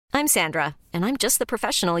I'm Sandra, and I'm just the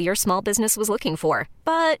professional your small business was looking for.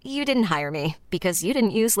 But you didn't hire me because you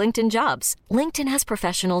didn't use LinkedIn Jobs. LinkedIn has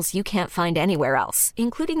professionals you can't find anywhere else,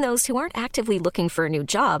 including those who aren't actively looking for a new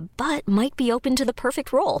job, but might be open to the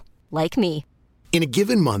perfect role, like me. In a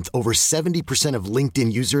given month, over 70% of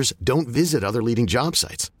LinkedIn users don't visit other leading job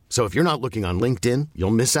sites. So if you're not looking on LinkedIn,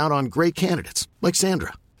 you'll miss out on great candidates like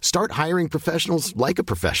Sandra. Start hiring professionals like a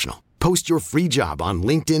professional. Post your free job on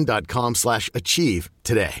linkedin.com/achieve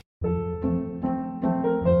today.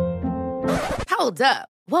 Hold up.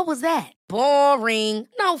 What was that? Boring.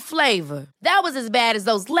 No flavor. That was as bad as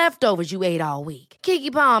those leftovers you ate all week.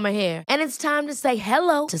 Keke Palmer here, and it's time to say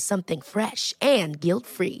hello to something fresh and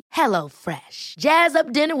guilt-free. Hello Fresh. Jazz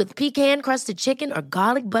up dinner with pecan-crusted chicken or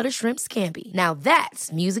garlic butter shrimp scampi. Now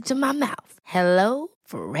that's music to my mouth. Hello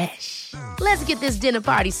Fresh. Let's get this dinner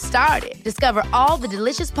party started. Discover all the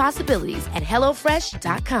delicious possibilities at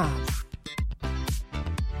hellofresh.com.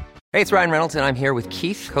 Hey, it's Ryan Reynolds, and I'm here with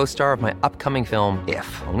Keith, co-star of my upcoming film, If,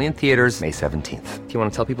 only in theaters May 17th. Do you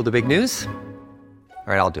want to tell people the big news?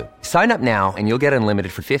 All right, I'll do it. Sign up now and you'll get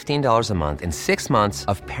unlimited for $15 a month and 6 months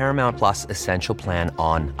of Paramount Plus Essential Plan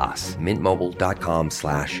on us.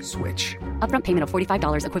 MintMobile.com/switch. Upfront payment of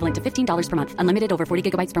 $45 equivalent to $15 per month. Unlimited over 40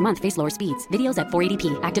 gigabytes per month. Face lower speeds. Videos at 480p.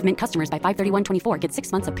 Active Mint customers by 531.24 get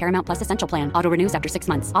 6 months of Paramount Plus Essential Plan. Auto renews after 6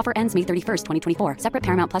 months. Offer ends May 31st, 2024. Separate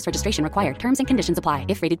Paramount Plus registration required. Terms and conditions apply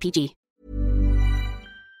if rated PG.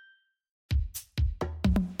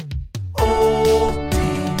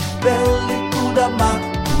 Väldigt goda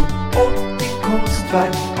mackor, 80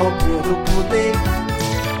 konstverk av bröd och pudding.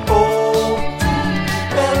 80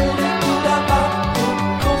 väldigt goda mackor,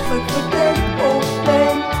 konstverk för dig och mig.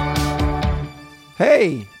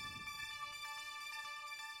 Hej!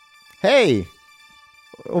 Hej!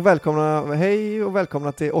 Hej och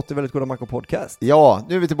välkomna till 80 väldigt goda mackor podcast. Ja,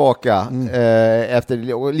 nu är vi tillbaka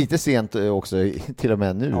efter, och lite sent också, till och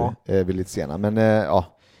med nu är vi lite sena. Men ja,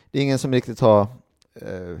 det är ingen som riktigt har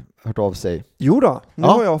hört av sig. Jo då, nu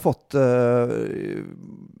har jag fått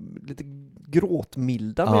lite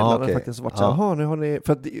gråtmilda meddelanden faktiskt. Varit så här, nu har ni,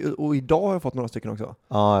 och idag har jag fått några stycken också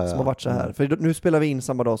som har varit så här. För nu spelar vi in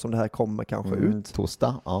samma dag som det här kommer kanske ut.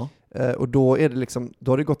 Torsdag, och då är det liksom,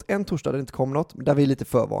 då har det gått en torsdag där det inte kom något, där vi är lite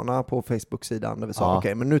förvarna på Facebook-sidan där vi sa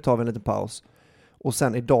okej, men nu tar vi en liten paus. Och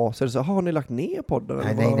sen idag så är det så, har ni lagt ner podden?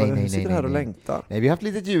 Nej, sitter här och längtar. Nej, vi har haft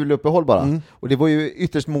lite juluppehåll bara. Och det var ju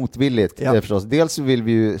ytterst motvilligt förstås. Dels så vill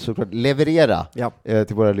vi ju såklart leverera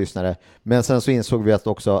till våra lyssnare. Men sen så insåg vi att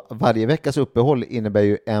också varje veckas uppehåll innebär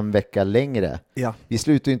ju en vecka längre. Ja. Vi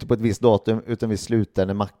slutar ju inte på ett visst datum, utan vi slutar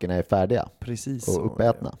när mackorna är färdiga. Precis. Och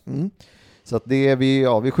uppätna. Så att det är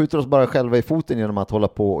vi skjuter oss bara själva i foten genom att hålla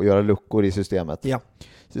på och göra luckor i systemet. Ja.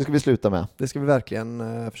 Så det ska vi sluta med. Det ska vi verkligen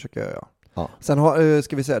försöka göra. Ja. Sen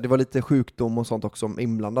ska vi säga, det var lite sjukdom och sånt också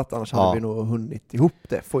inblandat, annars hade vi nog hunnit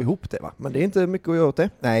få ihop det, va? Men det är inte mycket att göra åt det.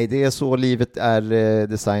 Nej, det är så livet är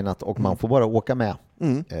designat och man får bara åka med,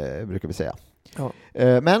 brukar vi säga. Ja.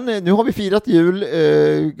 Men nu har vi firat jul,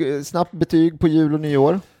 snabbt betyg på jul och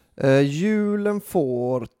nyår. Julen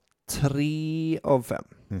får 3 av 5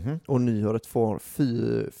 och nyåret får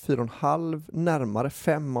 4,5, närmare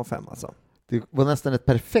 5 av 5 alltså. Det var nästan ett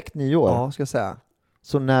perfekt nyår. Ja, ska jag säga.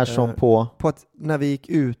 Så när som på att när vi gick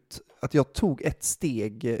ut, att jag tog ett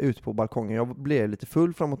steg ut på balkongen. Jag blev lite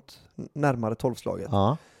full framåt närmare 12-slaget.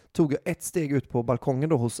 Ja. Tog jag ett steg ut på balkongen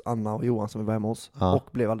då hos Anna och Johan som vi var hemma hos och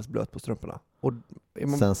blev alldeles blöt på strumporna. Och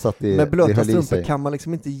sen satt med blöta strumpor kan man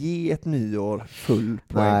liksom inte ge ett nyår full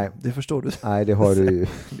poäng. Nej. Det förstår du. Nej, det har du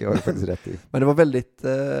faktiskt rätt i. Men det var väldigt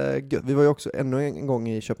gött. Vi var ju också ännu en gång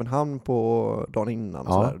i Köpenhamn på dagen innan.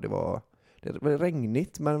 Ja. Så där. Det var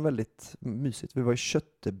regnigt men väldigt mysigt. Vi var i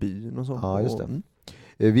Köttebyn och så. Ja, just det.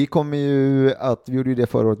 Vi kommer ju att, vi gjorde ju det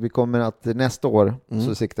förra året, vi kommer att nästa år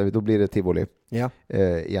så siktar vi, då blir det Tivoli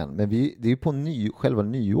igen. Men det är ju på själva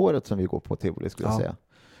nyåret som vi går på Tivoli skulle jag säga.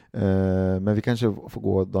 Men vi kanske får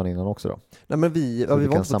gå dagen innan också då. Nej, men vi var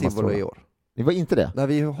inte på Tivoli i år. Ni var inte det? Nej,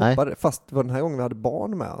 vi hoppade, fast det var den här gången vi hade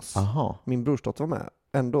barn med oss. Aha. Min brorsdotter var med.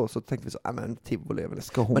 Ändå så tänkte vi så, men Tivoli är väl.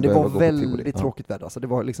 Men det var väldigt tråkigt väder. Alltså, det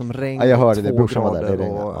var liksom regn. Ja, jag hörde det, brorsan var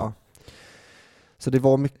där. Så det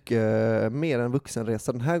var mycket mer en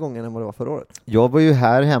vuxenresa den här gången än vad det var förra året. Jag var ju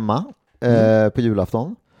här hemma på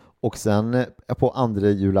julafton. Och sen på andra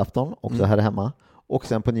julafton också här hemma. Och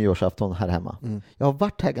sen på nyårsafton här hemma. Jag har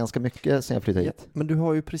varit här ganska mycket sen jag flyttade hit. Men du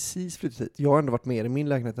har ju precis flyttat hit. Jag har ändå varit mer i min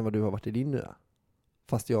lägenhet än vad du har varit i din nya.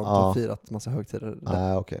 Fast jag har firat massa högtider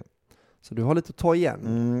där. Okay. Så du har lite att ta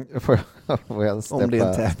igen. Får jag om det är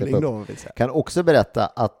en tävling då. Kan också berätta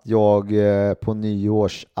att jag på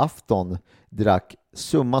nyårsafton drack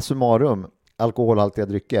summa summarum alkoholhaltiga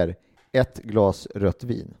drycker, 1 glas rött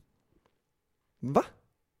vin. Va?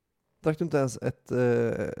 Drack du inte ens ett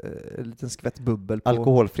liten skvätt bubbel på...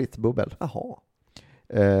 Alkoholfritt bubbel. Jaha.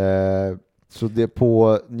 Så det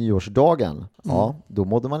på nyårsdagen, ja, då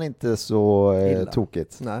mådde man inte så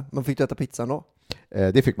tokigt. Nej, men fick du äta pizzan då?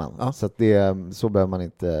 Det fick man. Ja. Så att så behöver man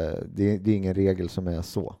inte, det är ingen regel som är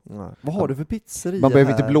så. Nej. Vad har du för pizzeria? Man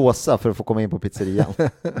behöver inte blåsa för att få komma in på pizzerian.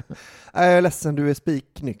 Jag är ledsen, du är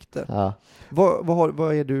spiknykter. Ja.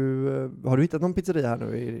 Vad är du, har du hittat någon pizzeria här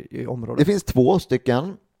nu i området? Det finns 2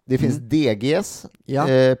 stycken. Det finns DGs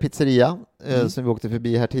pizzeria som vi åkte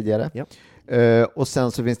förbi här tidigare. Ja. Och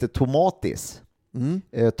sen så finns det Tomatis.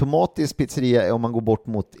 Tomatis pizzeria är om man går bort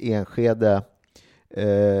mot Enskede,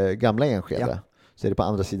 gamla Enskede. Så är det på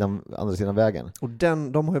andra sidan vägen. Och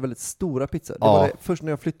de har ju väldigt stora pizzor. Det var det, först när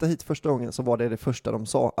jag flyttade hit första gången så var det första de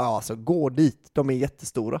sa. Alltså gå dit, de är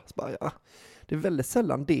jättestora. Så bara, det är väldigt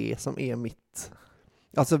sällan det som är mitt...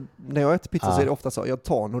 Alltså när jag äter pizza så är det ofta så. Jag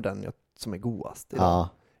tar nog den som är godast idag.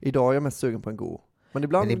 Idag är jag mest sugen på en god. Men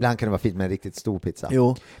ibland kan det vara fint med en riktigt stor pizza.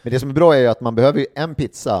 Jo. Men det som är bra är ju att man behöver ju en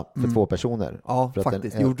pizza för 2 personer. Ja, för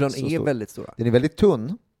faktiskt. Den är väldigt stor. Den är väldigt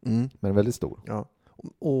tunn, men väldigt stor. Ja.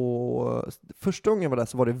 Och första gången jag var där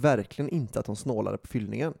så var det verkligen inte att de snålade på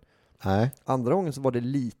fyllningen. Nej. Andra gången så var det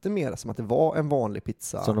lite mer som att det var en vanlig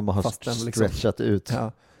pizza. Som de har stretchat ut.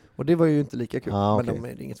 Ja. Och det var ju inte lika kul. Men det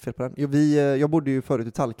är inget fel på den. Jag bodde ju förut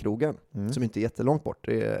i Tallkrogen, som inte är jättelångt bort.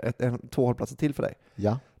 Det är 2 hållplatser till för dig.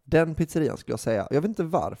 Ja. Den pizzerian skulle jag säga, jag vet inte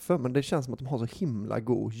varför, men det känns som att de har så himla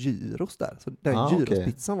god gyros där. Så den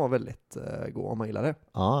gyrospizzan var väldigt god om man gillar det.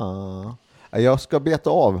 Jag ska beta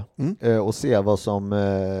av och se vad som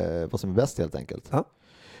är bäst helt enkelt. Ja.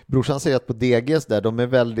 Brorsan säger att på DGs där,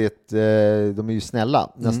 de är ju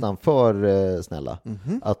snälla, nästan för snälla.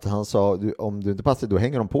 Att han sa, om du inte passar då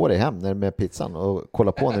hänger de på dig hem med pizzan och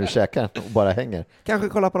kollar på när du käkar och bara hänger. Kanske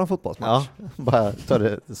kolla på någon fotbollsmatch. Ja, bara ta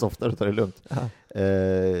det softare och ta det lugnt.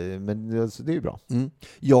 Men alltså, det är ju bra.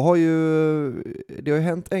 Det har ju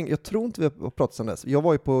hänt jag tror inte vi har pratat om det. Jag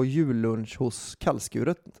var ju på jullunch hos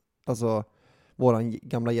Kallskuret, alltså våran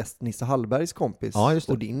gamla gäst Nisse Hallbergs kompis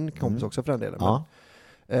och din kompis också för den delen. Ja.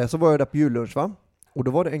 Så var jag där på jullunch, va? Och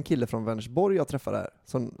då var det en kille från Vänersborg jag träffade där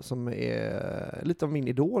som är lite av min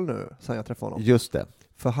idol nu sen jag träffade honom. Just det.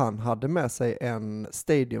 För han hade med sig en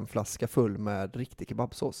stadiumflaska full med riktig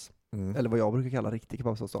kebabsås. Eller vad jag brukar kalla riktig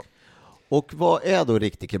kebabsås då. Och vad är då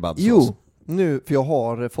riktig kebabsås? Jo, för jag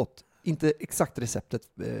har fått, inte exakt receptet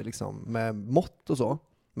liksom, med mått och så,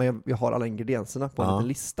 men jag har alla ingredienserna på en liten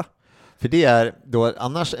lista. För det är då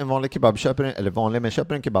annars en vanlig kebab, köper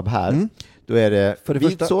en kebab här, då är det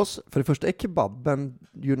vitsås. För det första är kebaben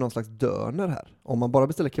ju någon slags döner här. Om man bara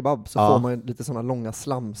beställer kebab så får man lite sådana långa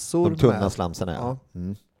slamsor. De tunna slamsorna, ja.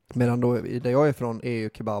 Medan då, där jag är ifrån är ju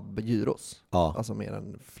kebab gyros. Alltså mer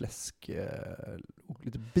en fläsk,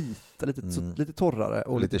 lite bitar, lite torrare.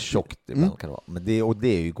 Och lite tjockt ibland kan det vara. Men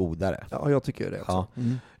det är ju godare. Ja, jag tycker det också.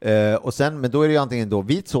 Och sen, men då är det ju antingen då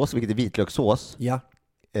vit sås, vilket är vitlökssås. Ja.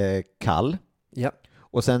 Kall. Ja.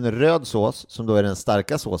 Och sen röd sås, som då är den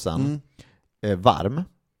starka såsen, varm.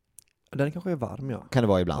 Den kanske är varm, ja. Kan det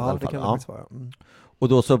vara ibland i alla fall. Det kan det vara. Och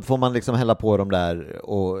då så får man liksom hälla på dem där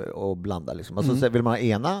och blanda liksom. Alltså så vill man ha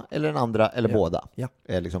ena eller den andra eller båda. Ja.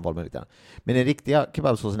 Liksom valmöjligt. Men den riktiga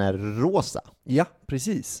kebabsåsen är rosa. Ja,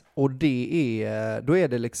 precis. Och då är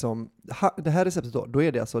det liksom, det här receptet då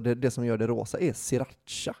är det alltså, det som gör det rosa är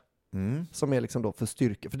sriracha. Som är liksom då för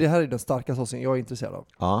styrka. För det här är den starka såsen jag är intresserad av.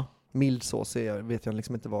 Ja. Mild sås vet jag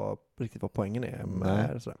liksom inte riktigt vad poängen är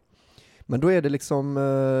med. Sådär. Men då är det liksom,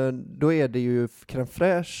 då är det ju crème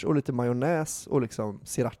fraîche och lite majonnäs och liksom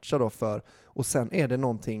sriracha då för. Och sen är det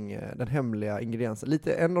någonting, den hemliga ingrediensen.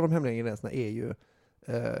 En av de hemliga ingredienserna är ju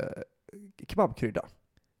kebabkrydda.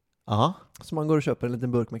 Aha. Så man går och köper en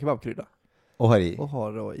liten burk med kebabkrydda. Och har i. Och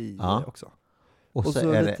har då i också. Och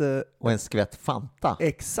så är det och en skvätt Fanta.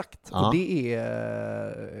 Exakt. Ja. Och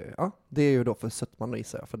det är ju då för sötman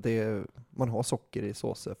gissar jag. För man har socker i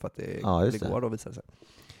såser för att det går då visar det sig.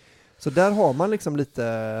 Så där har man liksom lite,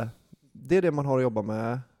 det är det man har att jobba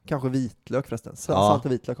med. Kanske vitlök förresten. Salt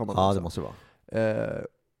och vitlök har man också. Ja, det måste vara.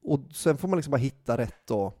 Och sen får man liksom bara hitta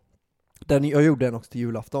rätt och jag gjorde den också till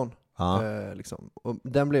julafton. Liksom. Och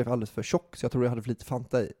den blev alldeles för tjock så jag tror jag hade för lite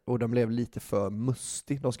Fanta i. Och den blev lite för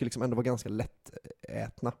mustig. De skulle liksom ändå vara ganska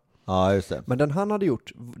lättätna. Ja, just det. Men den han hade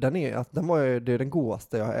gjort, det är den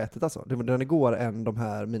godaste jag har ätit alltså. Den är godare än de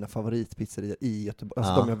här mina favoritpizzerier i Göteborg.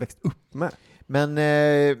 Alltså de jag växt upp med. Men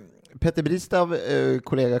Peter Bristav,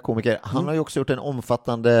 kollega komiker, han har ju också gjort en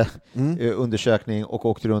omfattande undersökning och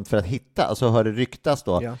åkt runt för att hitta, alltså hör det ryktas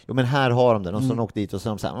då, jo men här har de den, och så har de åkt dit och så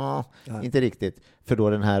har de sagt, inte riktigt, för då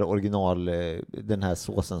den här den här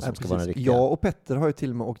såsen som ska vara den riktiga. Jag och Petter har ju till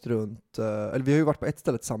och med åkt runt, eller vi har ju varit på ett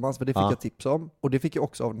ställe tillsammans, för det fick jag tips om, och det fick jag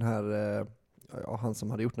också av den här, han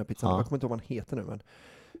som hade gjort den här pizzan, jag kommer inte ihåg vad han heter nu, men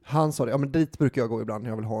han sa det, men dit brukar jag gå ibland när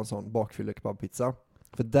jag vill ha en sån bakfylld kebabpizza,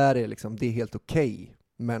 för där är liksom, det är helt okej.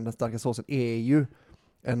 Men den starka såsen är ju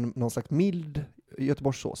någon slags mild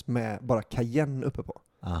göteborgssås med bara cayenne uppe på.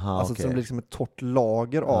 Alltså som blir liksom ett torrt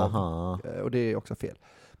lager av, och det är också fel.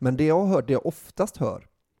 Men det jag oftast hör,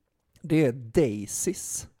 det är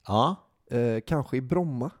Daisys. Kanske i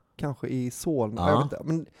Bromma, kanske i Solna, jag vet inte.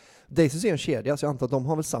 Men Daisys är en kedja, så jag antar att de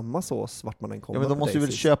har väl samma sås vart man än kommer. Ja, men de måste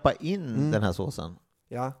väl köpa in den här såsen.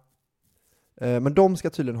 Ja. Men de ska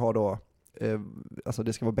tydligen ha då, alltså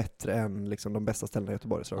det ska vara bättre än liksom de bästa ställena i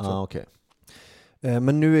Göteborg. Okay.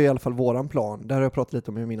 Men nu är i alla fall våran plan, det här har jag pratat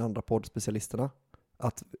lite om i min andra podd, Specialisterna,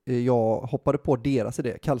 att jag hoppade på deras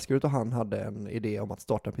idé. Kallskuret och han hade en idé om att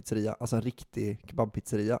starta en pizzeria, alltså en riktig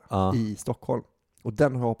kebabpizzeria i Stockholm. Och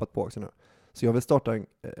den har jag hoppat på också nu. Så jag vill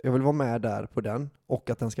jag vill vara med där på den, och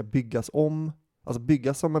att den ska byggas om, alltså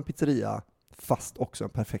byggas som en pizzeria fast också en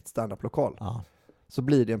perfekt stand-up-lokal. Så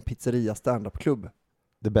blir det en pizzeria stand-up-klubb.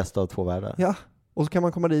 Det bästa av två världar. Ja, och så kan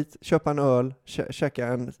man komma dit, köpa en öl, käka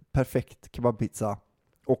en perfekt kebabpizza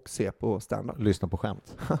och se på stand-up. Lyssna på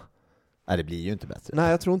skämt. Nej, det blir ju inte bättre.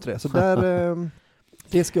 Nej, jag tror inte det. Så där,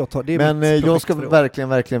 det ska jag ta. Det är men jag ska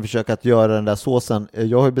verkligen försöka att göra den där såsen.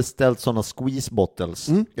 Jag har ju beställt sådana squeeze bottles.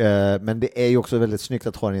 Men det är ju också väldigt snyggt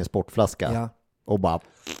att ha den i en sportflaska. Ja. Och bara...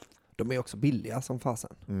 De är också billiga som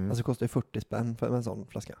fasen. Alltså det kostar ju 40 spänn för en sån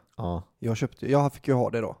flaska. Jag fick ju ha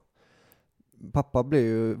det då. Pappa blev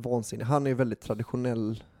ju vansinnig. Han är ju väldigt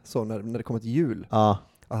traditionell så när det kommer till jul.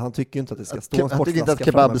 Han tycker ju inte att det ska stå en sportflaska inte att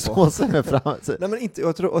kebabsåsen är framme. Nej, men inte,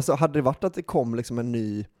 jag tror, alltså, hade det varit att det kom liksom en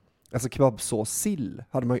ny, alltså kebabsås-sill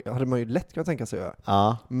hade man ju lätt kunnat tänka sig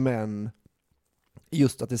göra. Men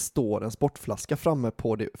just att det står en sportflaska framme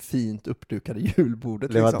på det fint uppdukade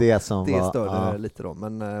julbordet. Det var liksom. Det som det störde lite då.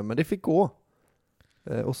 Men det fick gå.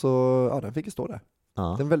 Och så, den fick ju stå där.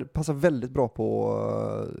 Den passar väldigt bra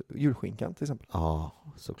på julskinkan till exempel. Ja,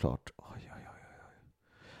 såklart.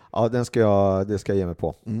 Ja, det ska jag ge mig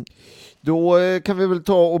på. Då kan vi väl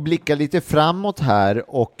ta och blicka lite framåt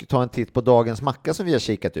här och ta en titt på dagens macka som vi har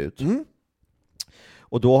kikat ut.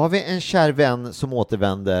 Och då har vi en kär vän som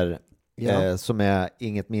återvänder, som är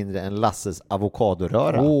inget mindre än Lasses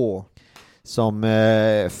avokadoröra. Som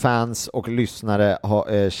fans och lyssnare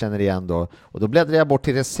känner igen då. Och då bläddrar jag bort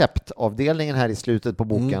till receptavdelningen här i slutet på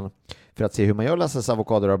boken för att se hur man gör Lasses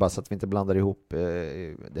avokadoröra, bara så att vi inte blandar ihop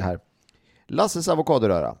det här. Lasses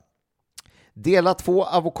avokadoröra. Dela 2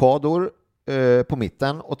 avokador på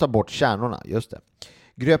mitten och ta bort kärnorna, just det.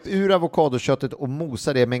 Gröp ur avokadoköttet och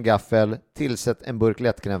mosa det med en gaffel. Tillsätt en burk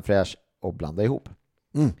lättkrem fraîche och blanda ihop.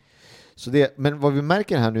 Så men vad vi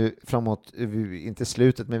märker här nu framåt, inte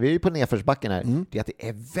slutet, men vi är ju på nedförsbacken här, det är att det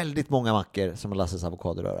är väldigt många mackor som har Lasses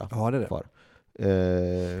avokadoröra. Ja, det är det. Kvar.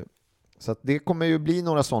 Så att det kommer ju bli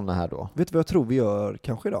några sådana här då. Vet du vad jag tror vi gör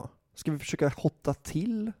kanske idag? Ska vi försöka hotta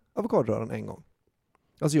till avokadoröran en gång?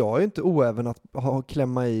 Alltså jag är inte oäven att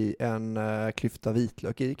klämma i en klyfta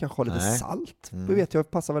vitlök i, kanske ha lite salt. Det vet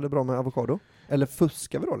jag passar väldigt bra med avokado. Eller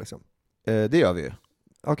fuskar vi då liksom? Det gör vi ju.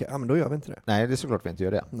 Okej, men då gör vi inte det. Nej, det är såklart vi inte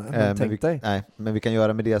gör det. Nej, men vi kan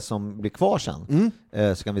göra med det som blir kvar sen.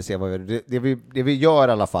 Så kan vi se vad vi gör. Det vi gör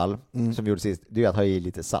i alla fall, som vi gjorde sist, det är att ha i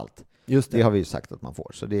lite salt. Just det. Det har vi ju sagt att man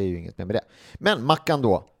får, så det är ju inget med det. Men mackan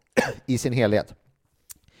då, i sin helhet.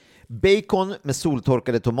 Bacon med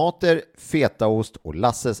soltorkade tomater, fetaost och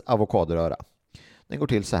Lasses avokadoröra. Den går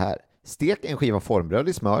till så här. Stek en skiva formbröd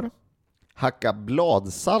i smör. Hacka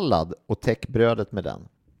bladsallad och täck brödet med den.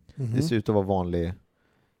 Det ser ut att vara vanlig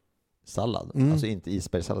sallad. Alltså inte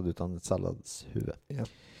isbergssallad utan ett salladshuvud.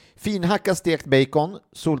 Finhacka stekt bacon,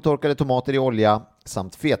 soltorkade tomater i olja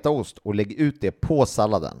samt fetaost och lägg ut det på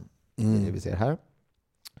salladen. Det vi ser här.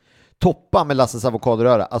 Toppa med Lasses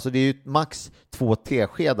avokadoröra. Alltså det är ju max 2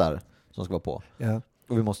 teskedar som ska vara på.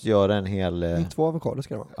 Och vi måste göra en hel... 2 avokado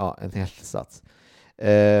ska det vara. Ja, en hel sats.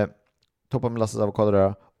 Toppa med Lasses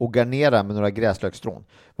avokadoröra och garnera med några gräslökstrån.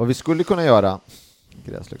 Vad vi skulle kunna göra...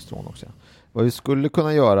 Gräslökstrån också. Vad vi skulle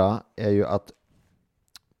kunna göra är ju att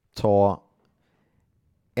ta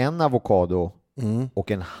en avokado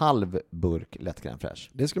och en halv burk lättkrem fraîche.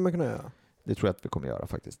 Det skulle man kunna göra. Det tror jag att vi kommer göra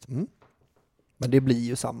faktiskt. Men det blir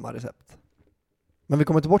ju samma recept. Men vi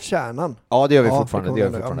kommer ta bort kärnan. Ja, det gör vi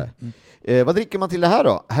fortfarande. Vad dricker man till det här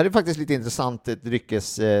då? Här är faktiskt lite intressant ett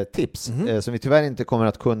dryckestips som vi tyvärr inte kommer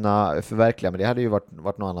att kunna förverkliga, men det hade ju varit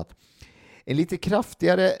något annat. En lite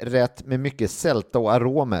kraftigare rätt med mycket sälta och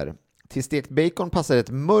aromer. Till stekt bacon passar ett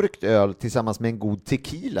mörkt öl tillsammans med en god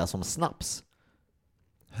tequila som snaps.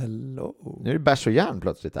 Hello. Nu är det bärs och järn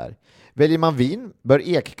plötsligt här. Väljer man vin bör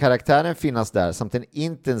ekkaraktären finnas där samt en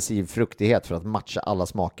intensiv fruktighet för att matcha alla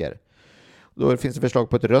smaker. Då finns det förslag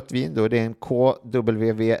på ett rött vin. Då är det en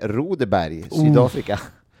KWV Rodeberg, Sydafrika.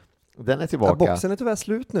 Den är tillbaka. Ja, boxen är tyvärr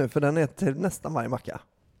slut nu för den är till nästan varje macka.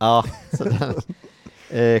 Ja, så den,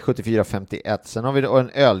 74,51. Sen har vi då en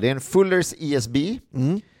öl. Det är en Fullers ESB.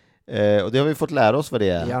 Och det har vi fått lära oss vad det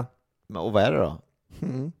är. Ja. Och vad är det då?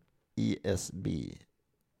 ESB.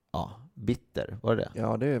 Ja, bitter, var det?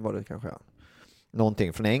 Ja, det var det kanske. Ja.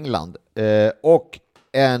 Någonting från England. Och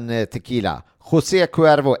en tequila. José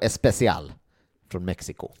Cuervo Especial från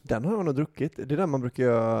Mexiko. Den har jag nog druckit. Det är den man brukar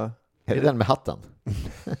göra. Är det den med hatten?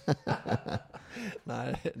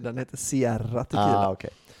 Nej, den heter Sierra tequila. Okay.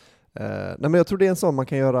 Nej, men jag tror det är en sån man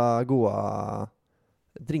kan göra goda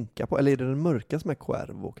drinkar på. Eller är det den mörka som är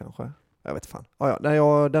Cuervo kanske? Jag vet fan.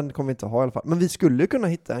 Den kommer vi inte ha i alla fall. Men vi skulle kunna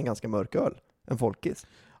hitta en ganska mörk öl. En folkis.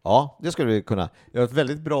 Ja, det skulle vi kunna. Jag har ett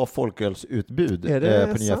väldigt bra folkölsutbud på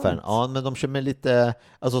nya affären. Ja, men de kör med lite,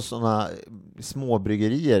 alltså sådana små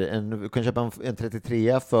bryggerier. Du kan köpa en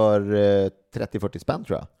 33 för 30-40 spänn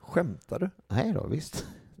tror jag. Skämtar du? Nej då, visst.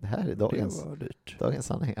 Det här är dagens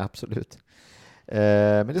sanning, absolut.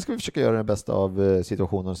 Men det ska vi försöka göra det bästa av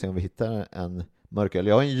situationen och se om vi hittar en mörk öl.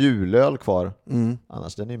 Jag har en julöl kvar.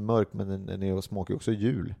 Annars den är mörk, men den smakar ju också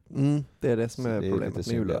jul. Det är det som är problemet med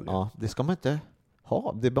julöl. Ja, det ska man inte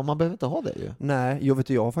ha. Man behöver inte ha det ju. Nej,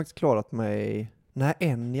 jag har faktiskt klarat mig. Nej,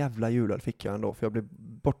 en jävla julöl fick jag ändå, för jag blev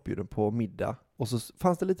bortbjuden på middag. Och så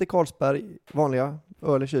fanns det lite Carlsberg, vanliga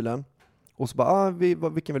öl i kylen. Och så bara,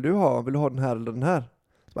 vilken vill du ha? Vill du ha den här eller den här?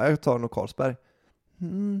 Så bara, jag tar nog Carlsberg.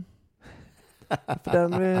 För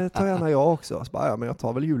den tar gärna jag också. Så bara, men jag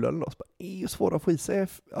tar väl julöl då. Så bara, det är ju svårt att få i sig.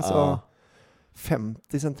 Alltså,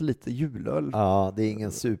 50 centiliter julöl. Ja, det är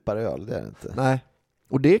ingen superöl, det är det inte. Nej.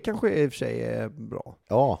 Och det kanske i och för sig är bra.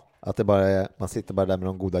 Ja, att det bara är, man sitter bara där med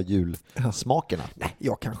de goda julsmakerna. Nej,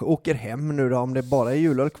 jag kanske åker hem nu då om det bara är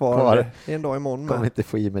julöl kvar en dag imorgon. Kommer inte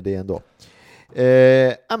få i med det ändå.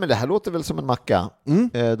 Men det här låter väl som en macka.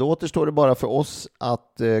 Då återstår det bara för oss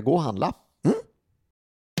att gå och handla.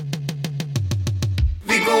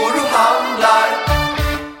 Vi går och handlar.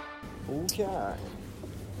 Okej.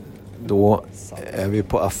 Då är vi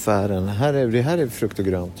på affären. Det här är frukt och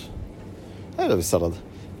grönt. Här har vi sallad.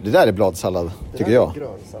 Det där är bladsallad, tycker jag.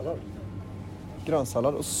 Grönsallad.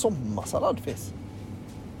 Grönsallad och sommarsallad finns.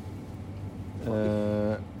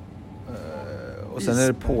 Och sen är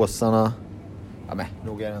det påsarna. Ja, men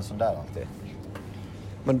nog är det en sån där alltid.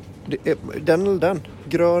 Men den eller den?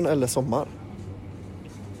 Grön eller sommar?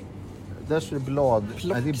 Där står det blad.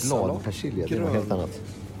 Nej, det är bladpersilja. Det är något helt annat.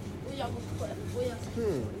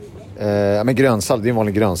 Men grönsallad, det är en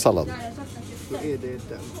vanlig grönsallad. Då är det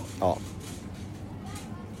den. Ja.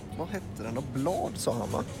 Vad hette den då? Blad sa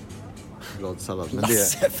han, va? Bladsallad. Men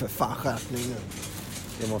Lasse, för fan skärpning nu.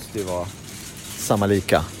 Det måste ju vara samma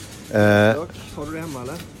lika. Har du det hemma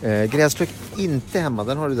eller? Gräslök inte hemma,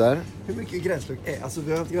 den har du där. Hur mycket gräslök är? Alltså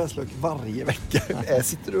vi har haft gräslök varje vecka.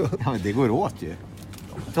 Sitter du? Ja, men det går åt ju.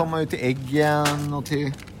 Då tar man ju till äggen och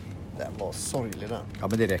till... Den var sorglig den. Ja,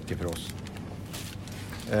 men det räcker för oss.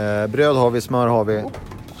 Bröd har vi, smör har vi.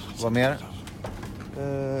 Vad mer?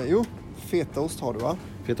 Fetaost har du, va?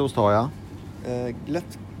 Fetaost har jag.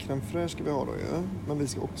 Lätt crème fraîche ska vi ha då ju. Men vi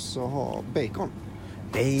ska också ha bacon.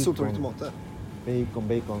 Bacon. Soltorkade tomater.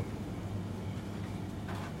 Bacon.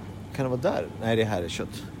 Kan det vara där? Nej, det här är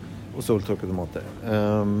kött. Och soltorkade tomater.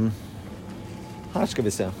 Här ska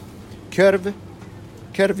vi se. Korv.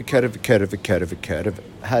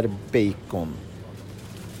 Här är bacon.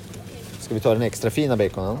 Ska vi ta den extra fina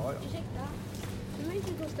baconen? Ursäkta. Det var inte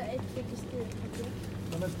kosta ett vegetaripaket.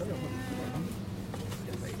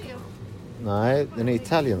 Nej, den är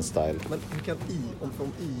Italian style. Men vi kan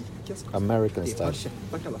om Ica ska... American style.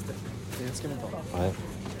 Pancetta kallas det. Det ska vi inte ha. Nej.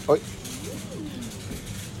 Oj.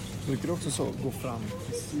 Brukar du också så gå fram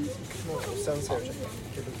precis och sen säger jag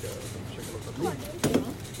försöka låta bli.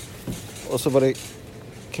 Och så var det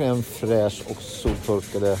crème fraîche och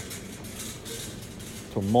soltorkade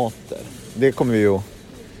tomater. Det kommer vi ju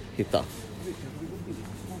hitta.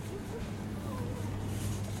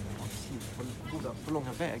 På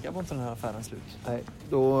långa vägar var inte den här affären slut. Nej,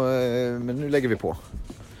 men nu lägger vi på.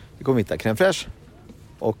 Vi kommer hitta crème fraîche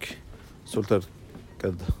och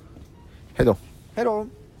soltorkad. Hej då. Hej då.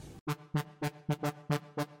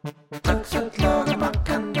 Dags att laga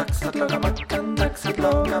mackan, dags att laga mackan, dags att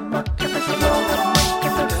laga mackan, dags att laga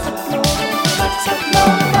mackan, dags att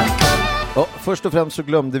laga mackan. Ja, först och främst så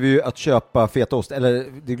glömde vi ju att köpa fetaost, eller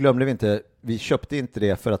det glömde vi inte. Vi köpte inte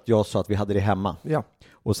det för att jag sa att vi hade det hemma. Ja.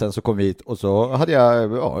 Och sen så kom vi hit och så hade jag,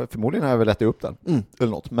 förmodligen har jag väl ätit upp den.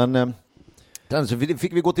 Eller något. Men sen så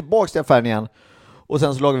fick vi gå tillbaka till affären igen. Och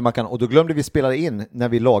sen så lagade vi mackan och då glömde vi spela in när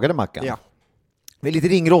vi lagade mackan. Ja. Vi är lite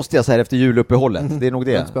ringrostiga så här efter juluppehållet. Det är nog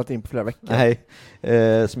det. Jag har inte spelat in på flera veckor. Nej,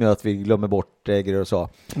 som gör att vi glömmer bort grejer och så.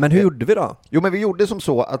 Men hur gjorde vi då? Jo, men vi gjorde som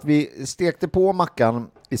så att vi stekte på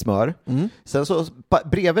mackan i smör. Sen så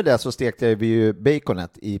bredvid det så stekte vi ju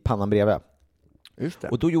baconet i pannan bredvid. Just det.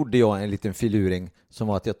 Och då gjorde jag en liten filuring som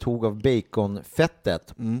var att jag tog av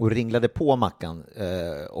baconfettet och ringlade på mackan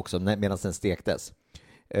också medan den stektes.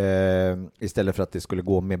 Istället för att det skulle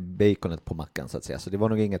gå med baconet på mackan så att säga. Så det var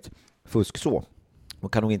nog inget fusk så. Man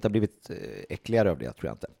kan nog inte ha blivit äckligare av det, tror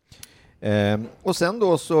jag inte. Och sen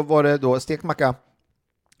då så var det då stekt macka.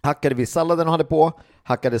 Hackade vi salladen och hade på.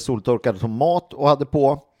 Hackade soltorkad tomat och hade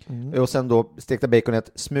på. Och sen då stekta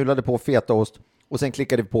baconet, smulade på fetaost. Och sen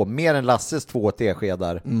klickade vi på mer än Lasses 2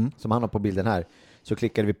 teskedar som han har på bilden här. Så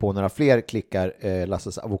klickade vi på några fler klickar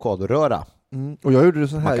Lasses avokadoröra. Och jag gjorde det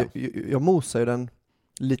så här, jag mosade den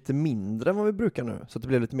lite mindre än vad vi brukar nu. Så att det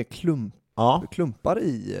blev lite mer klumpar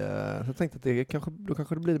i. Så jag tänkte att då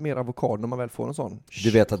kanske det blir mer avokado när man väl får en sån.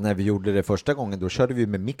 Du vet att när vi gjorde det första gången, då körde vi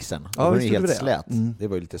med mixen. Då var det helt slät. Det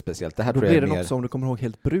var ju lite speciellt. Det här då tror blir jag det mer... något som du kommer ihåg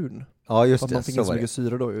helt brun. Ja, just det. Man fick inte så mycket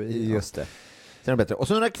syre då. Just det. Sen är det bättre. Och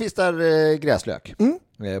så några kvistar gräslök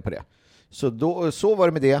på det. Så var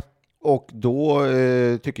det med det. Och då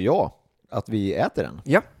tycker jag att vi äter den.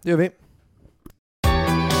 Ja, det gör vi.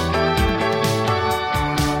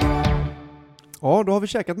 Ja, då har vi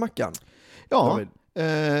käkat mackan. Ja,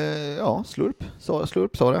 slurp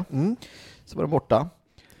sa det. Så var det borta.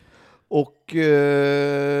 Och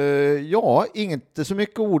inte så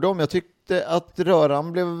mycket ord om. Jag tyckte att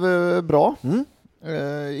röran blev bra.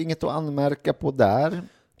 Inget att anmärka på där.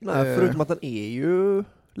 Nej, förutom att den är ju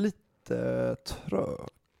lite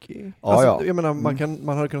trökig. Jag menar,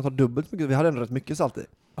 man hade kunnat ha dubbelt så mycket. Vi hade ändå rätt mycket salt i.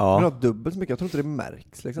 Man hade dubbelt så mycket. Jag tror inte det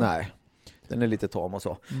märks. Liksom. Nej, den är lite tam och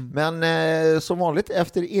så. Men som vanligt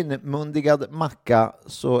efter inmundigad macka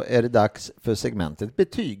så är det dags för segmentet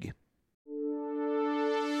betyg.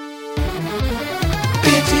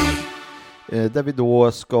 Där vi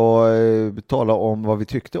då ska tala om vad vi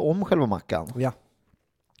tyckte om själva mackan. Ja.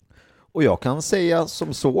 Och jag kan säga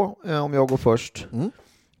som så, om jag går först,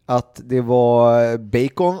 att det var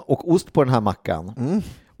bacon och ost på den här mackan.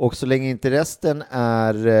 Och så länge inte resten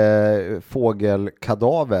är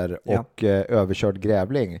fågelkadaver och överkörd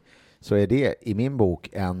grävling så är det i min bok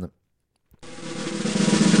en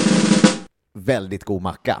väldigt god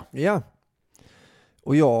macka. Ja.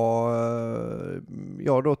 Och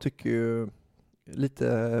jag då tycker ju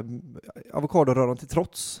lite avokadoröran till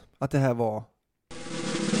trots att det här var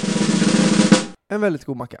en väldigt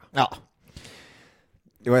god macka. Ja.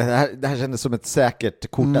 Det här kändes som ett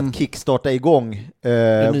säkert kort att kickstarta igång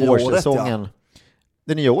vårsäsongen.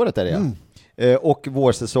 Det nya året är det, och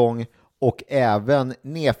vårsäsong och även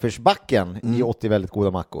nedförsbacken i 80 väldigt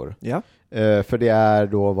goda mackor. Ja. För det är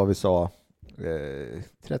då vad vi sa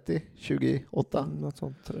 30, 28 något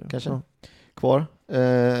sånt, kanske kvar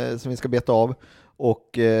som vi ska beta av. Och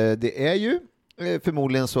det är ju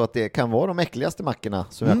förmodligen så att det kan vara de äckligaste mackorna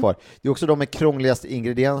som är kvar. Det är också de med krångligaste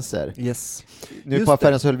ingredienser. Yes. Nu just på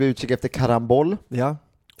affären så höll vi utkik efter karambol. Ja,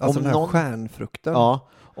 alltså den här stjärnfrukten. Ja,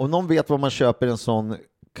 om någon vet vad man köper en sån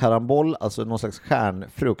karambol, alltså någon slags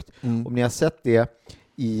stjärnfrukt. Om ni har sett det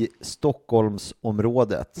i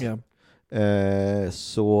Stockholmsområdet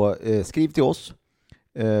så skriv till oss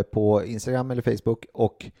på Instagram eller Facebook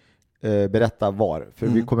och berätta var. För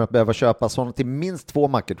vi kommer att behöva köpa sådana till minst 2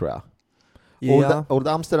 mackor tror jag. Old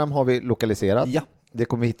Amsterdam har vi lokaliserat. Ja. Det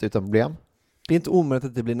kommer vi hitta utan problem. Det är inte omöjligt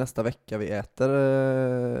att det blir nästa vecka vi äter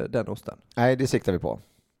den osten. Nej, det siktar vi på.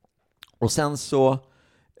 Och sen så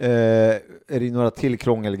är det några till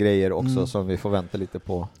krångelgrejer också som vi får vänta lite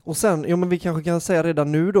på. Och sen, men vi kanske kan säga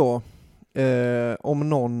redan nu då om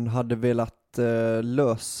någon hade velat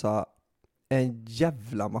lösa en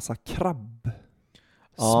jävla massa krabbsmul.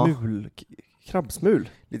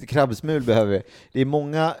 Lite krabbsmul behöver vi. Det är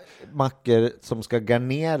många mackor som ska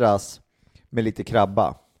garneras med lite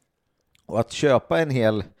krabba. Och att köpa en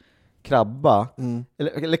hel krabba,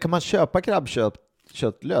 eller kan man köpa krabbkött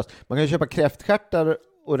löst? Man kan köpa kräftstjärtar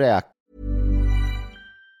och räk.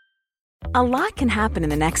 A lot can happen in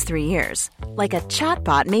the next 3 years. Like a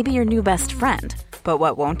chatbot may be your new best friend. But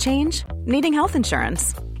what won't change? Needing health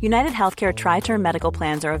insurance. United Healthcare Tri-Term Medical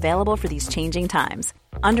Plans are available for these changing times.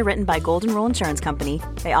 Underwritten by Golden Rule Insurance Company,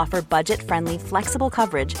 they offer budget-friendly, flexible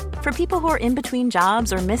coverage for people who are in between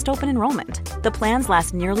jobs or missed open enrollment. The plans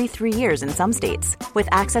last nearly 3 years in some states, with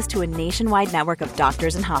access to a nationwide network of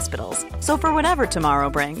doctors and hospitals. So for whatever tomorrow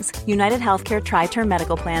brings, United Healthcare Tri-Term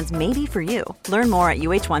Medical Plans may be for you. Learn more at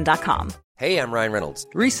uh1.com. Hey, I'm Ryan Reynolds.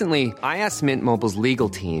 Recently, I asked Mint Mobile's legal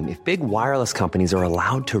team if big wireless companies are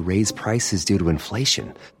allowed to raise prices due to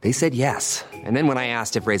inflation. They said yes. And then when I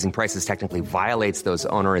asked if raising prices technically violates those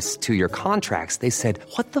onerous 2-year contracts, they said,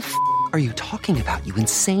 "What the f*** are you talking about, you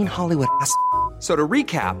insane Hollywood ass?" So to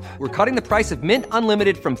recap, we're cutting the price of Mint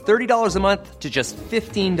Unlimited from $30 a month to just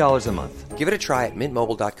 $15 a month. Give it a try at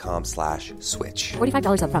mintmobile.com/switch.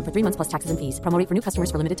 $45 up front for 3 months plus taxes and fees. Promo rate for new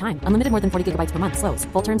customers for limited time. Unlimited more than 40 gigabytes per month. Slows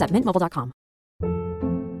full terms at mintmobile.com.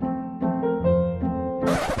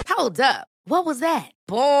 Hold up. What was that?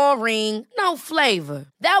 Boring. No flavor.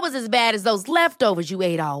 That was as bad as those leftovers you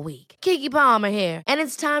ate all week. Keke Palmer here, and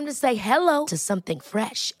it's time to say hello to something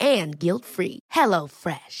fresh and guilt-free. Hello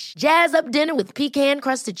Fresh. Jazz up dinner with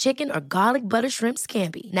pecan-crusted chicken or garlic butter shrimp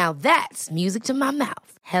scampi. Now that's music to my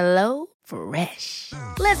mouth. Hello Fresh.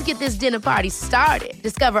 Let's get this dinner party started.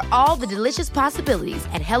 Discover all the delicious possibilities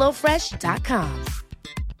at hellofresh.com.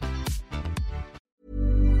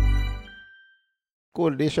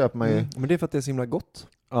 Det köper man ju. Men det är för att det är så himla gott.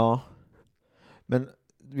 Ja. Men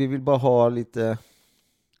vi vill bara ha lite...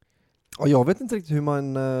 Ja, jag vet inte riktigt hur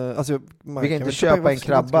man... Alltså, vi kan inte köpa en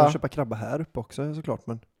krabba. Man kan köpa krabba här uppe också såklart.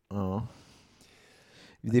 Men... Ja.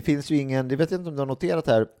 Det finns ju ingen... Det vet jag inte om du har noterat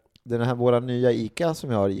här. Den här våra nya Ica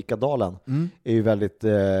som jag har, Ica-dalen, är ju väldigt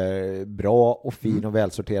bra och fin och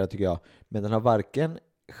välsorterad tycker jag. Men den har varken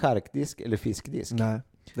charkdisk eller fiskdisk. Nej,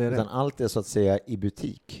 det är det. Utan allt är så att säga i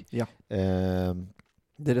butik. Ja.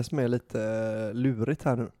 Det är det som är lite lurigt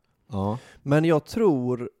här nu. Ja. Men jag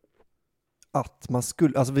tror att man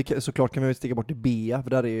skulle... Alltså såklart kan vi sticka bort till Bea, för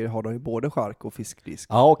där har de ju både chark och fiskdisk.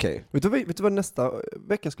 Ja, okej. Vet du vad, nästa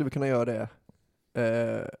vecka skulle vi kunna göra det?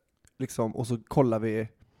 Liksom, och så kollar vi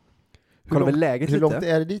läget lite. Hur långt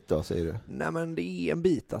är det dit då, säger du? Nej, men det är en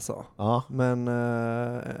bit alltså. Ja. Men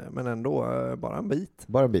ändå bara en bit.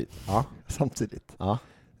 Bara en bit, ja. Samtidigt. Ja.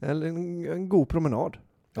 Eller en god promenad.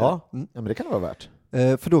 Ja, ja, men det kan det vara värt.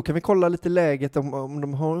 För då kan vi kolla lite läget om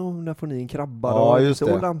de har, när får ni en krabba. Ja, då, just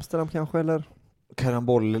det. Old Amsterdam kanske, eller?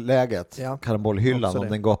 Karambollläget. Ja. Karambollhyllan, om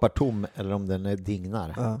den gapar tom eller om den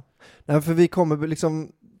dignar. Ja. Nej, för vi kommer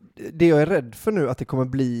liksom... Det jag är rädd för nu, att det kommer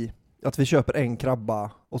bli att vi köper en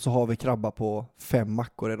krabba och så har vi krabba på 5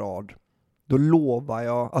 mackor i rad. Då lovar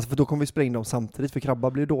jag, alltså för då kommer vi springa dem samtidigt, för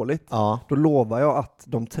krabba blir dåligt. Ja. Då lovar jag att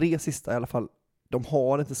de 3 sista i alla fall, de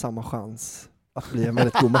har inte samma chans att bli en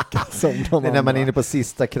väldigt god macka som de andra. När man är inne på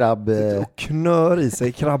sista krabb... Och knör i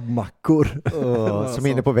sig krabbmackor. Som är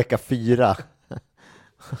inne på vecka 4.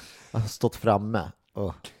 Har stått framme.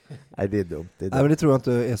 Nej, det är dumt. Nej, men det tror jag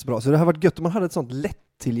inte är så bra. Så det har varit gött om man hade ett sånt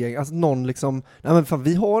lättillgängligt, alltså någon liksom, nej men fan,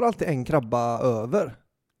 vi har alltid en krabba över.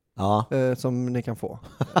 Ja. Som ni kan få.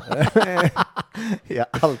 Ja,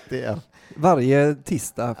 alltid en. Varje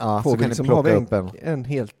tisdag får vi liksom, har vi en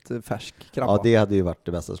helt färsk krabba. Ja, det hade ju varit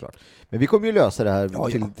det bästa såklart. Men vi kommer ju lösa det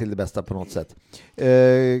här till det bästa på något sätt.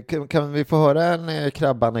 Kan vi få höra en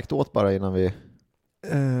krabbanekdot bara innan vi...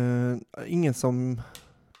 Ingen som...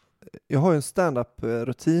 Jag har ju en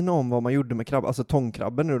stand-up-rutin om vad man gjorde med krabba, alltså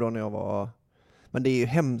tångkrabben nu då när jag var... Men det är ju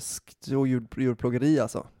hemskt och djurplågeri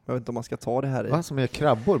alltså. Jag vet inte om man ska ta det här i. Vad som är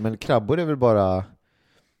krabbor? Men krabbor är väl bara...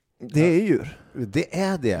 Det är djur. Det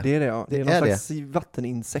är det. Det är det, ja. Det är någon slags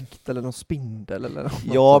vatteninsekt eller någon spindel eller något.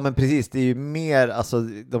 Ja, men precis. Det är ju mer, alltså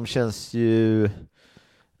de känns ju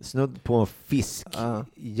snudd på en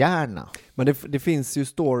fiskhjärna. Men det finns ju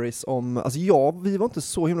stories om, alltså vi var inte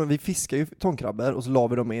så himla, vi fiskar ju tångkrabbor och så la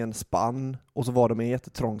vi dem i en spann och så var de i en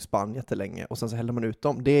jättetrång spann jättelänge och sen så hällde man ut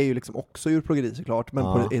dem. Det är ju liksom också djurplågeri såklart, men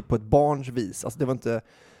på ett barns vis. Alltså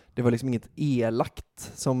det var liksom inget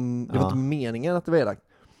elakt som, det var inte meningen att det var elakt.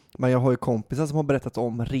 Men jag har ju kompisar som har berättat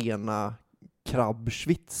om rena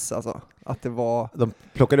krabbschwitz, alltså att det var... De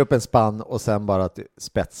plockade upp en spann och sen bara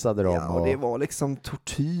spetsade dem. Ja, och det var liksom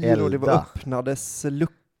tortyr elda. Och det var öppnades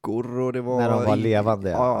luckor och det var... När de var levande.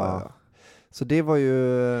 Ja. Så det var ju...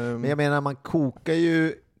 Men jag menar, man kokar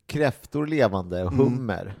ju kräftor levande och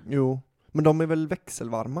hummer. Jo, men de är väl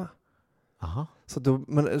växelvarma. Aha. Så då,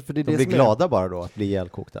 men för det är de det blir som glada bara då att bli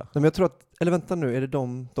ihjälkokta. Men jag tror att, eller vänta nu, är det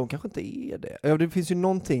de kanske inte är det. Ja, det finns ju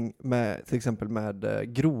någonting med, till exempel med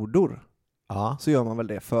grodor. Ja. Så gör man väl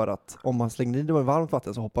det för att om man slänger in dem i varmt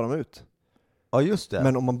vatten så hoppar de ut. Ja, just det.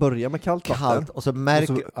 Men om man börjar med kallt vatten och så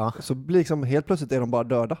så blir liksom helt plötsligt är de bara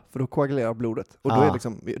döda, för då koagulerar blodet. Och då är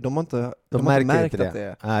liksom, de har inte märkt att det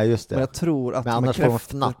är. Ja, just det. Men jag tror att men annars får man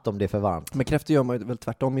fnatt om det är för varmt. Men kräftor gör man ju väl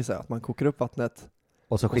tvärtom i sig, att man kokar upp vattnet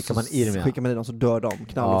och så skickar man i dem. Skickar man i dem så dör de,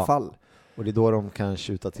 knall och fall. Och det är då de kan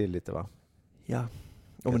skjuta till lite, va? Ja.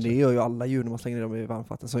 Och men det gör ju alla djur när man slänger dem i varmt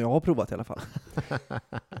vatten, som jag har provat i alla fall.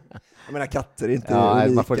 Jag menar, katter är inte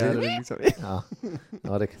olika. Man får liksom.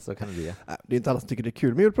 Ja, så kan det bli. Det är inte alla som tycker det är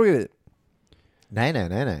kul med djurplågeri. Nej,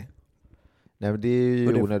 men det är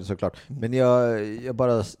ju onödigt såklart. Men jag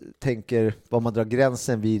bara tänker vad man drar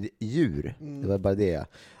gränsen vid djur. Det var bara det.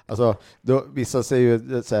 Alltså, då, vissa säger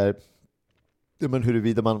ju så här, men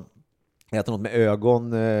huruvida man äter något med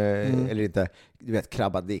ögon eller inte. Du vet,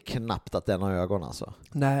 krabban, det är knappt att den har ögon alltså.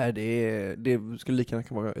 Nej, det skulle lika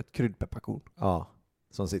gärna vara ett kryddpepparkorn. Ja,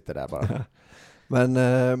 som sitter där bara.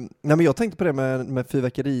 Men jag tänkte på det med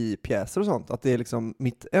fyrverkeripjäser och sånt, att det är liksom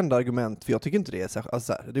mitt enda argument, för jag tycker inte det är särskilt,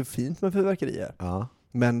 alltså, det är fint med fyrverkerier. Ja.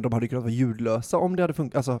 Men de hade kunnat vara ljudlösa om det hade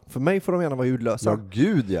funkat. Alltså, för mig får de gärna vara ljudlösa. Ja,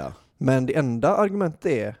 gud ja. Men det enda argumentet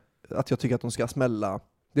är att jag tycker att de ska smälla.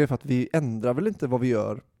 Det är för att vi ändrar väl inte vad vi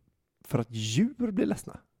gör för att djur blir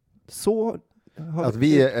ledsna. Så att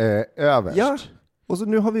vi är överst. Ja, och så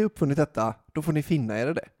nu har vi uppfunnit detta. Då får ni finna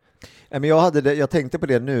er det. Men jag tänkte på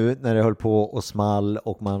det nu när det höll på och small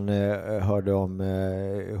och man hörde om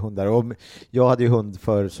hundar. Och jag hade ju hund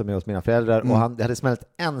för som jag hos mina föräldrar och det hade smällt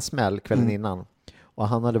en smäll kvällen innan. Och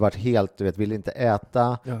han hade varit helt, ville inte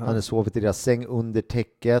äta. Jaha. Han hade sovit i deras säng under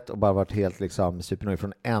täcket och bara varit helt liksom supernöjd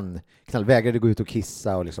från en knall. Vägrade gå ut och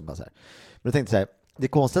kissa och liksom bara så här. Men jag tänkte så här, det är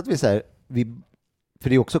konstigt att vi så här, för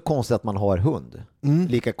det är också konstigt att man har hund.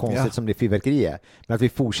 Lika konstigt som det fyrverkeri är. Men att vi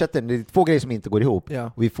fortsätter, det är två grejer som inte går ihop.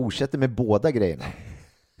 Ja. Och vi fortsätter med båda grejerna.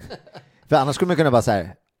 För annars skulle man kunna bara så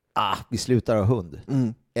här, vi slutar ha hund.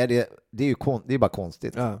 Det är bara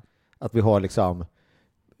konstigt. Ja. Att vi har liksom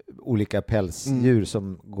olika pälsdjur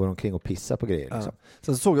som går omkring och pissar på grejer. Liksom. Ja.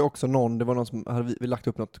 Sen såg jag också det var någon som hade vi lagt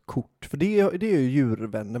upp något kort. För det är ju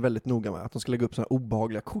djurvänner väldigt noga med. Att de ska lägga upp sådana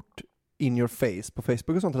obehagliga kort in your face på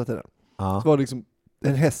Facebook och sånt hela tiden. Ja. Så var det liksom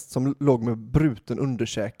en häst som låg med bruten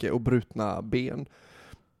underkäke och brutna ben.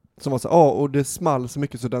 Som var så och det small så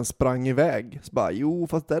mycket så den sprang iväg. Så bara,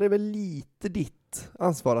 fast där är väl lite ditt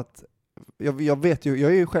ansvar att jag vet ju,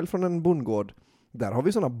 jag är ju själv från en bondgård. Där har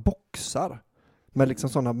vi sådana boxar med liksom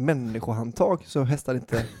sådana människohandtag så hästar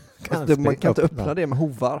inte man kan inte öppna det med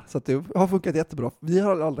hovar, så att det har funkat jättebra. Vi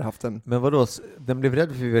har aldrig haft en. Men vadå, den blev rädd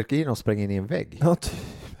för fyrverkerierna och sprang in i en vägg? Ja,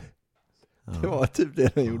 det var typ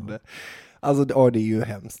det den gjorde. Alltså, det är ju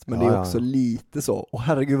hemskt, men det är också lite så. Och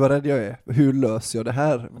herregud vad rädd jag är. Hur löser jag det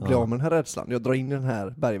här? Blir av med den här rädslan? Jag drar in den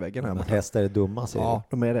här bergväggen här. Men hästar är dumma, säger du? Ja,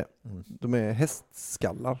 de är det. De är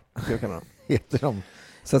hästskallar, jag kan dem. Heter de?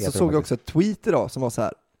 Sen så såg jag också ett tweet idag som var så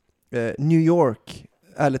här. New York,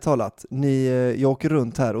 ärligt talat. Jag åker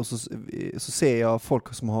runt här och så ser jag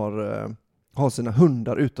folk som har sina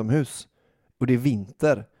hundar utomhus. Och det är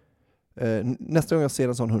vinter. Nästa gång jag ser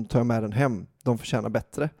en sån hund tar jag med den hem. De förtjänar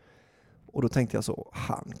bättre. Och då tänkte jag så,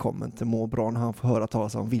 han kommer inte må bra när han får höra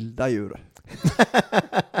talas om vilda djur.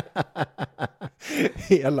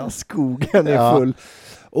 Hela skogen är full.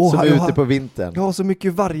 Som är ute på vintern. Jag har så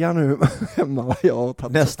mycket vargar nu hemma.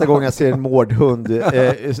 Nästa gång jag ser en mårdhund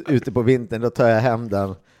ute på vintern, då tar jag hem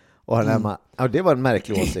den och har den hemma. Ja, det var en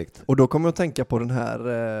märklig åsikt. Och då kommer jag att tänka på den här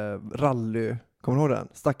rally. Kommer du ihåg den?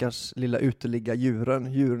 Stackars lilla uteligga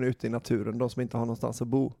djuren ute i naturen. De som inte har någonstans att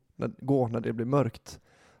gå när det blir mörkt.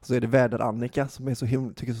 Så är det Väder-Annika som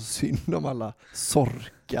är tycker så synd om alla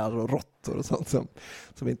sorkar och råttor och sånt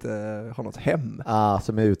som inte har något hem.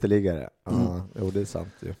 Som är uteliggare. Jo, det är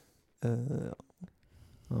sant ju.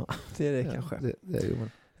 Det är det kanske. Det är ju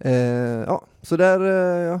så där,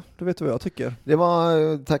 du vet vad jag tycker.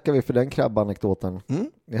 Det tackar vi för den krabbanekdoten.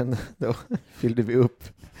 Då fyllde vi upp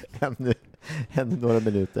ännu några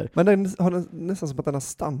minuter. Men den har nästan som att den har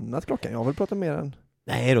stannat klockan. Jag vill prata mer än.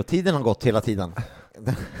 Nej då, tiden har gått hela tiden.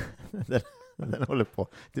 Den håller på.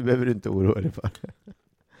 Det behöver du inte oroa dig för.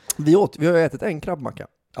 Vi har ätit en krabbmacka.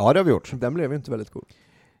 Ja, det har vi gjort. Den blev ju inte väldigt god.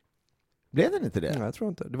 Blev den inte det? Nej, jag tror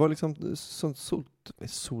inte. Det var liksom sånt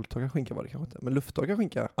soltorkad skinka var det kanske inte. Men lufttorkad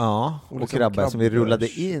skinka. Ja, och liksom krabbar som vi rullade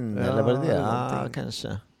in. Eller var det det? Ja, kanske.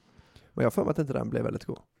 Men jag får mig att inte den blev väldigt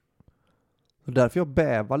god. Och därför jag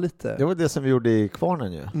bävar lite. Det var det som vi gjorde i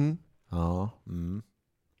kvarnen ju. Ja.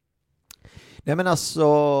 Nej, men alltså,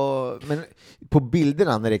 på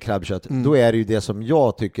bilderna när det är krabbkött, då är det ju det som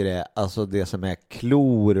jag tycker är, alltså det som är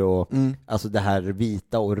klor och alltså det här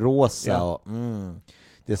vita och rosa. Ja. Och,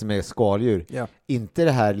 det som är skaldjur. Ja. Inte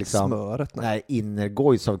det här liksom, smöret. Nej,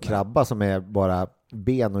 innergojs av krabba som är bara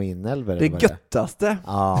ben och inälvor. Det är göttaste.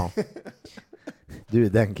 Ja. Du är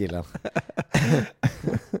den killen.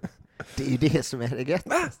 Det är ju det som är det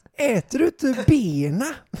göttaste. Äter du inte bena?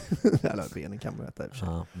 Eller benen kan man äta i och för sig.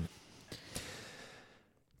 Ja.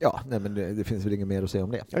 Ja, nej, men det finns väl inget mer att säga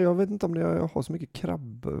om det. Ja, jag vet inte om jag har så mycket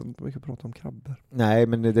mycket att prata om krabbor. Nej,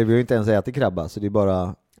 men vi har ju inte ens ätit krabba, så det är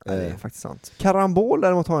bara... Nej, det är faktiskt sant. Karambol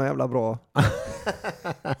däremot har en jävla bra...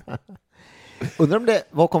 Undrar om det,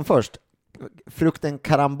 vad kom först? Frukten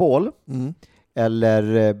karambol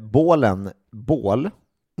eller bål.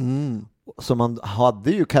 Så man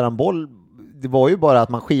hade ju karambol, det var ju bara att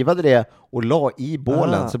man skivade det och la i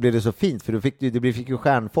bålen, så blev det så fint, för du fick ju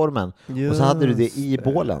stjärnformen. Och så hade du det i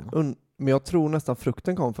bålen. Men jag tror nästan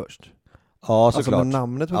frukten kom först. Ja, såklart. Alltså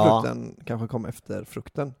namnet på frukten kanske kom efter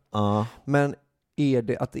frukten. Ja. Men är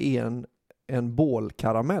det att det är en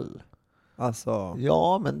bålkaramell? Alltså,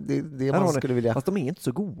 ja, men det man skulle vilja... Fast de är inte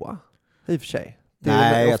så goda, i och för sig.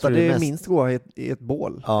 Nej, ofta det är minst goda i ett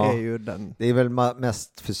bål. Ja, är ju den. Det är väl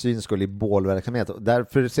mest för syns skull i bålverksamhet.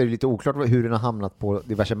 Därför ser det lite oklart hur den har hamnat på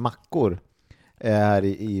diverse mackor här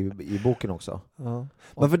i boken också. Ja.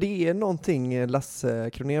 Men för det är någonting Lasse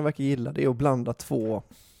Kronér verkar gilla, det är att blanda två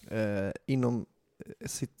inom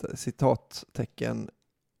citattecken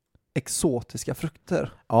exotiska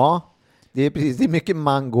frukter. Ja, det är precis. Det är mycket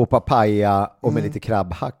mango, papaya och med lite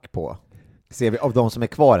krabbhack på. Ser vi av de som är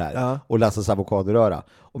kvar här. Ja. Och Lasses avokadoröra.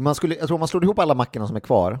 Och jag tror man slår ihop alla mackorna som är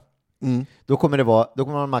kvar. Då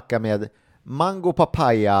kommer man macka med mango,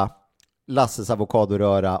 papaya, Lasses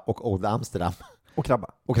avokadoröra och Old Amsterdam. Och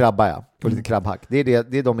krabba. Och krabba, ja. Och lite krabbhack. Det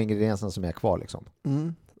är de ingredienserna som är kvar liksom.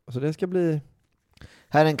 Så det ska bli...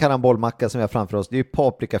 Här är en karambolmacka som vi har framför oss. Det är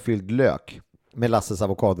paprikafylld lök med Lasses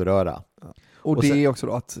avokadoröra. Ja. Och det är också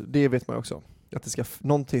då att, det vet man ju också, att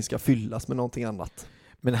någonting ska fyllas med någonting annat.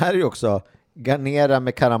 Men här är ju också garnera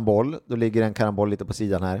med karambol. Då ligger en karambol lite på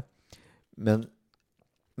sidan här.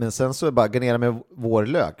 Men sen så är det bara garnera med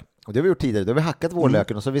vårlök. Och det har vi gjort tidigare. Då har vi hackat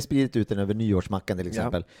vårlöken och så har vi spridit ut den över nyårsmackan till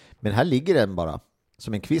exempel. Ja. Men här ligger den bara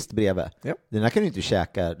som en kvist bredvid. Ja. Den här kan du inte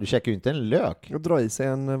käka. Du käkar ju inte en lök. Och dra i sig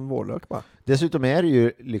en vårlök bara. Dessutom är det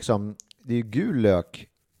ju liksom, det är ju gul lök.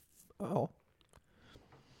 Ja.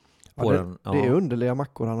 Det är underliga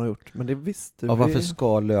mackor han har gjort. Men det visste vi. Varför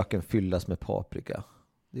ska löken fyllas med paprika?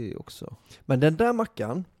 Det är också. Men den där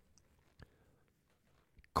mackan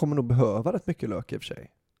kommer nog behöva rätt mycket lök i och för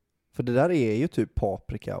sig. För det där är ju typ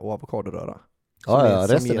paprika och avokadoröra. Ja,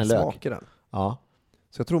 resten är lök. Smak i den. Ja.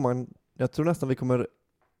 Så jag tror nästan vi kommer...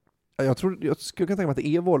 Jag skulle kunna tänka mig att det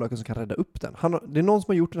är vårlöken som kan rädda upp den. Det är någon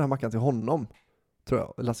som har gjort den här mackan till honom, tror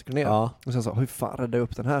jag, Lasse Kronér. Ja. Och sen sa, hur fan räddar jag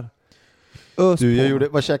upp den här?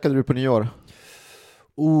 Vad käkade du på nyår?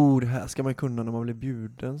 Det här ska man kunna när man blir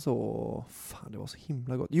bjuden så... Fan, det var så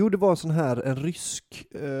himla gott. Jo, det var en rysk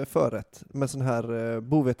förrätt med sån här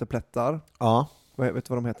boveteplättar. Ja. Vet du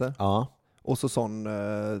vad de heter? Ja. Och så sån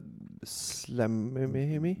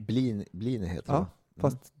slemmimi. Blin heter det. Ja,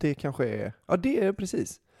 fast det kanske är... Ja, det är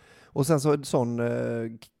precis. Och sen så sån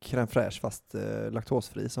crème fraîche fast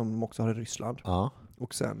laktosfri som de också har i Ryssland. Ja.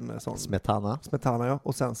 Och sen sån... Smetana, ja.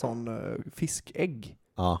 Och sen sån fiskägg.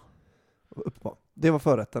 Ja. Uppå. Det var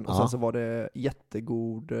förrätten. Och sen så var det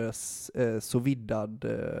jättegod soviddad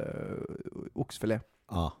oxfilé.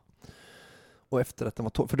 Ja. Och efterrätten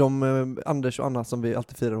var för Anders och Anna som vi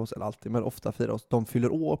alltid firar hos, eller alltid, men ofta firar hos, de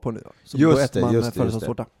fyller år på nyår. Så då äter man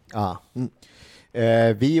födelsedagstårta. Ja.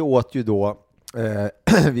 Vi åt ju då,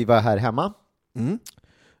 vi var här hemma.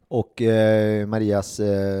 Och Marias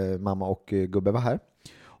mamma och gubbe var här.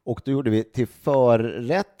 Och då gjorde vi till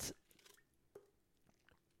förrätt.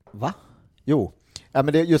 Va? Jo. Ja,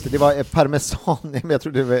 men det var parmesan, men jag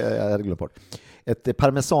trodde jag hade glömt bort. Ett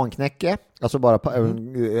parmesanknäcke, alltså bara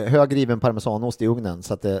högriven parmesanost i ugnen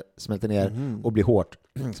så att det smälter ner och blir hårt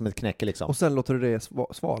som ett knäcke liksom. Och sen låter du det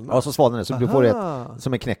svalna? Ja, så svalnar det, så du får det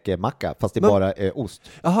som en knäckemacka fast det bara är ost.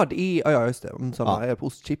 Jaha, det är, ja just det, sådana är på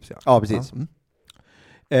ostchips ja. Ja, precis.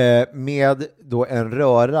 Med då en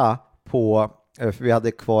röra på, för vi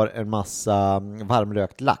hade kvar en massa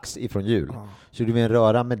varmrökt lax ifrån jul. Så gjorde vi en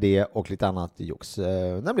röra med det och lite annat jox.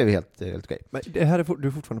 Den blev helt okej. Men det här är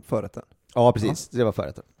du fortfarande på förrätten? Ja, precis. Det var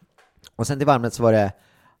förrätten. Och sen till varmrätt så var det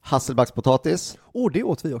hasselbackspotatis. Det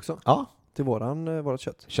åt vi också. Ja. Till vårat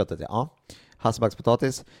kött. Köttet, ja.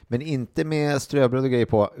 Hasselbackspotatis. Men inte med ströbröd och grejer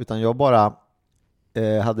på, utan jag bara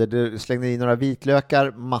slängde i några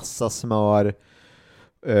vitlökar, massa smör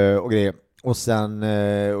och grejer. Och sen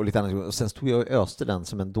och lite annat. Och sen stod jag och öste den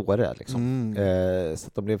som en dåre liksom. Så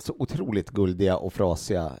att de blev så otroligt guldiga och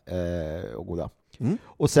frasiga och goda.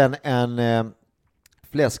 Och sen en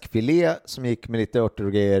fläskfilé som gick med lite örter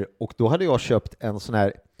och grejer, och då hade jag köpt en sån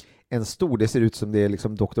här, en stor, det ser ut som det är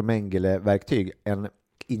liksom Dr. Mengele-verktyg, en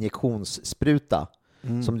injektionsspruta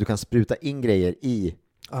som du kan spruta in grejer i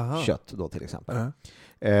kött då till exempel.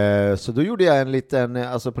 Så då gjorde jag en liten,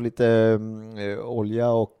 alltså på lite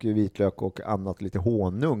olja och vitlök och annat, lite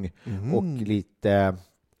honung och lite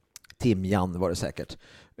timjan var det säkert,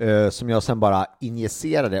 som jag sen bara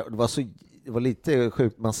injicerade. Det var lite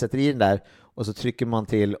sjukt, man sätter i den där och så trycker man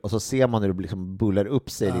till och så ser man hur det liksom bullar upp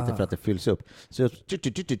sig lite för att det fylls upp.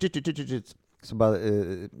 Så bara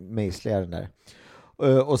mejslar jag den där.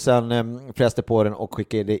 Och sen fräste på den och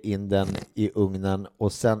skickade in den i ugnen.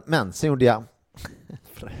 Och sen gjorde jag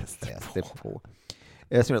fräste på.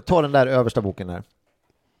 Så jag tar den där översta boken där.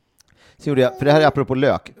 Så gjorde jag, för det här är apropå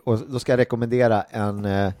lök, och då ska jag rekommendera en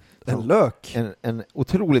lök. En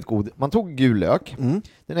otroligt god. Man tog gul lök.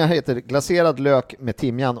 Den här heter glaserad lök med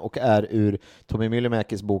timjan och är ur Tommy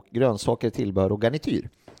Myllymäkis bok Grönsaker, tillbehör och garnityr.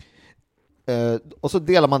 Och så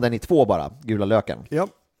delar man den i 2 bara, gula löken. Ja.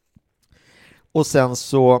 Och sen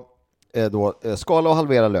så då skala och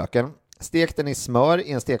halvera löken. Stek den i smör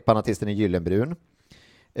i en stekpanna tills den är gyllenbrun.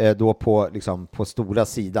 Då på stora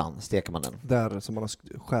sidan steker man den. Där som man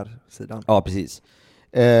har skärsidan. Ja, precis.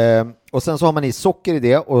 Och sen så har man i socker i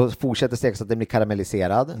det och fortsätter steka så att den blir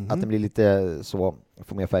karamelliserad. Att den blir lite så,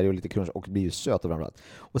 får mer färg och lite crunch och blir ju söt och framförallt.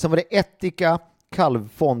 Och sen var det ättika,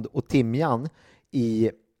 kalvfond och timjan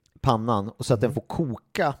i pannan och så att den får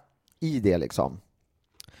koka i det liksom.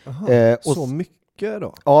 Och så mycket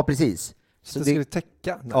då? Ja, precis. Så det ska det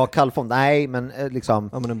täcka? Nej. Ja, kalvfond. Nej, men liksom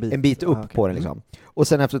en bit upp på den liksom. Och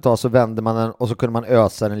sen efter ett tag så vände man den och så kunde man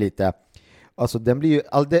ösa den lite. Alltså den blir ju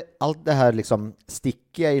allt det här liksom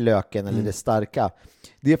stickiga i löken eller det starka,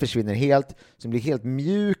 det försvinner helt. Så den blir helt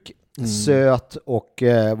mjuk, söt och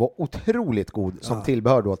var otroligt god som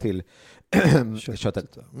tillbehör då till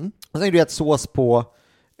köttet. Och sen gjorde jag ett sås på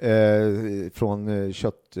från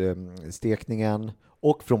köttstekningen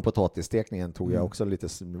och från potatisstekningen tog jag också lite,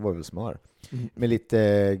 det var väl smör med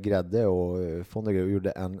lite grädde och fondue och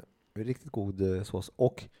gjorde en riktigt god sås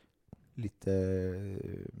och lite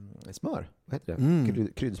smör, vad heter det?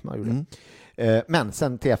 Kryddsmör gjorde men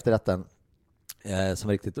sen till efterrätten som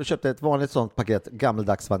var riktigt, då köpte jag ett vanligt sånt paket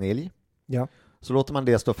gammeldags vanilj. Ja. Så låter man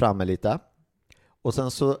det stå framme lite. Och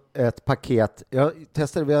sen så ett paket, jag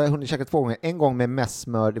testade, vi har hunnit käka 2 gånger. En gång med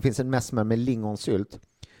mässmör, det finns en mässmör med lingonsylt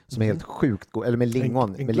som är helt sjukt god, eller med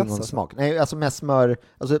lingon, med lingonsmak. Alltså. Nej, alltså mässmör,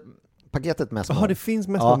 alltså paketet mässmör. Jaha, det finns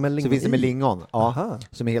mässmör med lingon. Så finns det med lingon,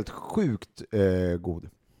 som är helt sjukt god.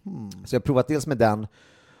 Så jag har provat dels med den,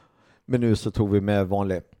 men nu så tog vi med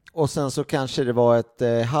vanlig. Och sen så kanske det var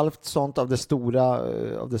ett halvt sånt av det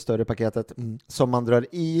större paketet som man drar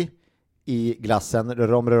i glassen,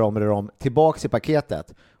 rör om tillbaks i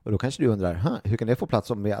paketet. Och då kanske du undrar, hur kan det få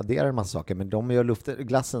plats om vi adderar en massa saker? Men de gör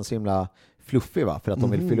glassen så himla fluffig, va? För att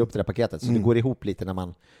de vill fylla upp det där paketet. Så det går ihop lite när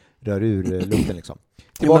man rör ur luften liksom.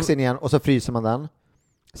 Tillbaks in igen och så fryser man den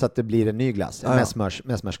så att det blir en ny glass, en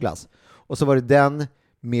mässmörsglass. Och så var det den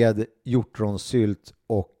med hjortronsylt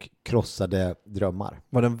och krossade drömmar.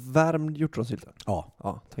 Var den värmd hjortronsylten?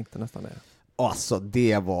 Ja, tänkte nästan det. Alltså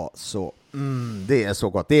det var så det är så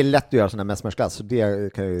gott. Det är lätt att göra sån här mässmörsglass, så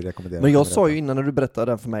det kan jag ju rekommendera. Men jag sa ju innan när du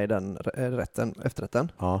berättade för mig den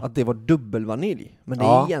efterrätten att det var dubbelvanilj, men det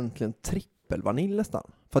är egentligen trippelvanilj nästan.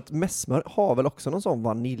 För att mässmör har väl också någon sån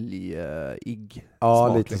vaniljig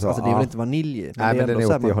smak. Lite så. Alltså det är väl inte vanilj, men nej, det är ändå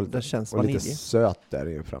så här, det känns och vanilj. Lite söt där är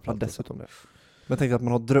ju framförallt. Dessutom det. Men jag tänkte att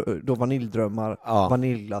man har då vaniljdrömmar,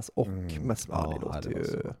 vaniljglass och mässmör. Det låter ju...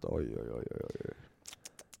 Oj.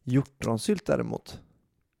 Hjortronsylt däremot.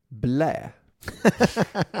 Blä.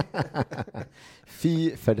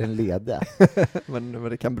 Fy för den lede. men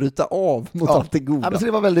det kan bryta av mot allt det goda. Ja, så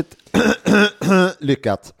det var väldigt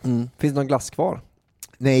lyckat. Finns det någon glass kvar?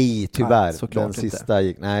 Nej, tyvärr. Såklart den sista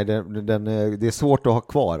gick. Nej, det är svårt att ha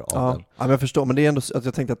kvar av den. Ja, men jag förstår. Men det är ändå att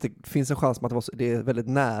jag tänkte att det finns en chans att det är väldigt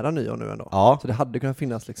nära nyår nu ändå. Ja. Så det hade kunnat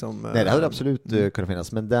finnas liksom... Nej, det hade absolut kunnat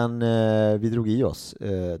finnas. Men vi drog i oss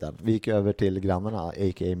den. Vi gick över till grannarna,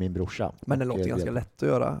 a.k.a. min brorsa. Men det låter ganska lätt att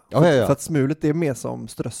göra. Ja. För att smulet är mer som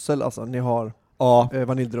strössel. Alltså ni har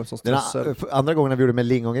vaniljdröm som strössel. Andra gången vi gjorde med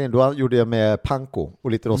lingongrejen, då gjorde jag med panko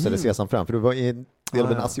och lite rostade sesam fram. För det var en del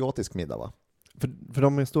av en asiatisk middag, va? För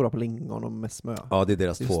de är stora på lingon och med smör. Ja, det är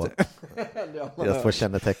deras två. Deras två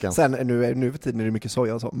kännetecken. Sen nu för tiden är det mycket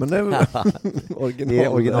soja och så. Men det är original. Det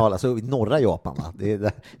är original, alltså i norra Japan, va? Det är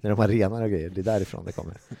där, när de har renare grejer. Det är därifrån det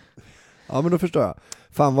kommer. Ja, men då förstår jag.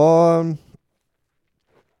 Fan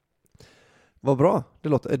vad bra.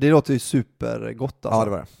 Det låter ju supergott. Alltså. Ja,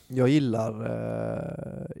 det var det. Jag gillar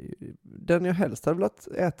den jag helst hade velat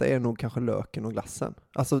äta är nog kanske löken och glassen.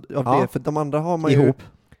 Alltså av det, för de andra har man ihop. Ju...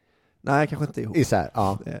 Nej, kanske inte ihop. Isär,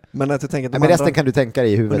 ja. Men att jag tänker att men resten kan du tänka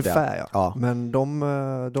dig i huvudet. Ungefär, ja. Men de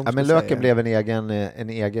men löken blev en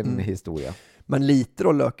egen historia. Men lite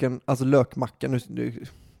då löken, alltså lökmackan,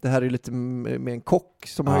 det här är lite med en kock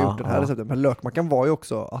som har gjort det här receptet. Men lökmackan var ju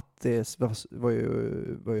också att det var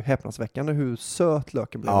ju häpnadsväckande hur söt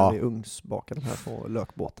löken blev när vi ugnsbakade de här på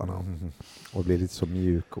lökbåtarna. Och blir lite så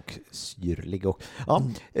mjuk och syrlig. Och,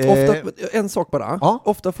 ofta, en sak bara.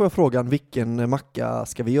 Ofta får jag frågan, vilken macka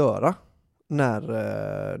ska vi göra?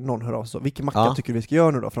 När någon hör av sig. Vilken macka tycker du vi ska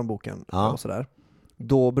göra nu då från boken? Och sådär.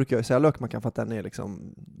 Då brukar jag säga lökmackan för att den är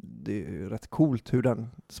liksom, det är rätt coolt hur den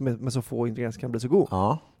med så få ingredienser kan bli så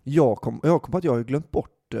god. Jag kom på att jag har glömt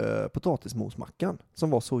bort potatismosmackan som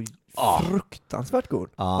var så fruktansvärt god.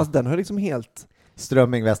 Alltså den har liksom helt...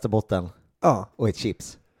 Strömming, Västerbotten och ett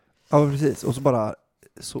chips. Ja, precis. Och så bara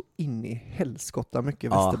så in i helskotta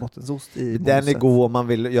mycket Västerbottensost i moset. Den är god om man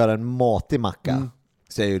vill göra en matig macka.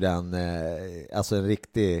 Så är ju den alltså en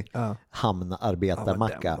riktig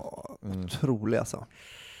hamnarbetarmacka. Den var otrolig alltså.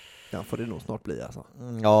 Den får det nog snart bli alltså.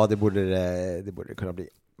 Ja, det borde det kunna bli.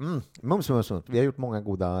 Mums. Vi har gjort många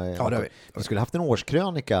goda. Vi skulle haft en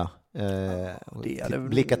årskrönika. Det hade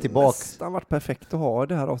blicka tillbaka. Nästan varit perfekt att ha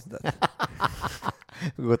det här avsnittet.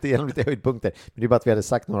 Gått igenom lite höjdpunkter. Men det är bara att vi hade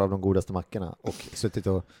sagt några av de godaste mackorna och suttit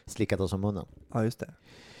och slickat oss om munnen. Ja, just det.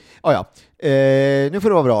 Nu får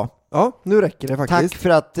det vara bra. Ja, nu räcker det faktiskt. Tack för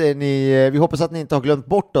att vi hoppas att ni inte har glömt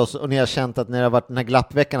bort oss och ni har känt att när det har varit den här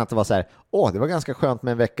glappveckan att det var så här, det var ganska skönt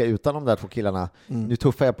med en vecka utan de där 2 killarna. Nu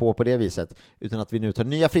tuffar jag på det viset. Utan att vi nu tar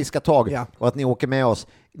nya friska tag och att ni åker med oss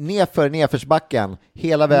nedförsbacken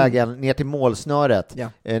hela vägen ner till målsnöret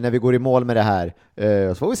när vi går i mål med det här.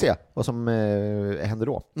 Så får vi se vad som händer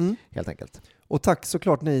då, helt enkelt. Och tack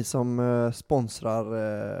såklart ni som sponsrar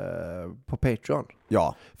på Patreon.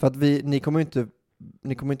 Ja. För att ni kommer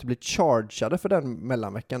inte bli chargeade för den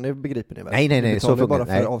mellanveckan, det begriper ni väl? Nej, så funkar bara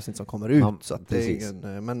för avsnitt som kommer ut. Så att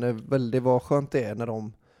men det var skönt det är när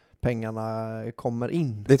de pengarna kommer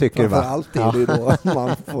in. Det tycker du va? Allt är det ju då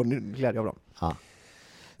man får glädje av dem. Ja.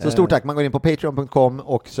 Så stort tack, man går in på patreon.com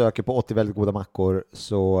och söker på 80 väldigt goda mackor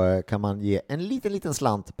så kan man ge en liten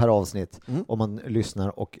slant per avsnitt om man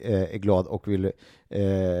lyssnar och är glad och vill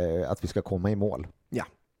att vi ska komma i mål. Ja.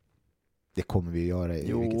 Det kommer vi göra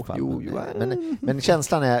i vilket fall. Men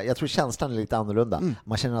känslan jag tror känslan är lite annorlunda.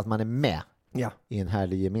 Man känner att man är med i en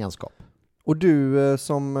härlig gemenskap. Och du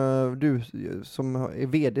som är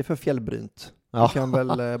vd för Fjällbrynt, du kan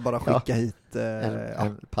väl bara skicka hit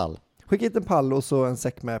en pall. Skicka hit en pall och så en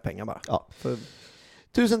säck med pengar bara. Ja.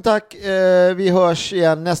 Tusen tack. Vi hörs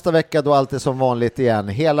igen nästa vecka då allt är som vanligt igen.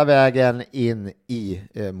 Hela vägen in i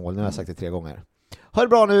mål. Nu har jag sagt det 3 gånger. Ha det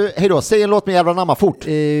bra nu. Hej då. Säg en låt med jävla namn fort.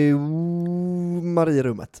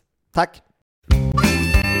 Marierummet. Tack.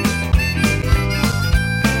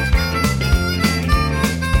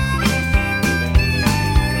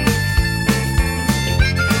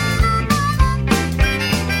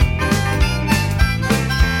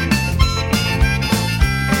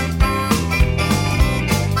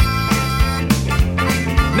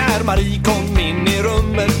 När Marie kom in i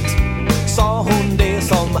rummet sa hon det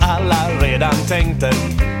som alla redan tänkte.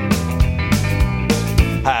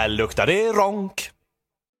 Här luktar det ronk.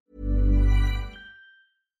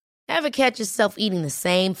 Ever catch yourself eating the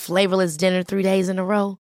same flavorless dinner 3 days in a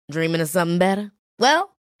row? Dreaming of something better? Well,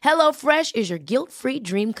 HelloFresh is your guilt-free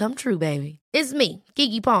dream come true, baby. It's me,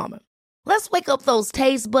 Keke Palmer. Let's wake up those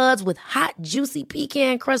taste buds with hot, juicy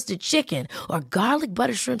pecan-crusted chicken or garlic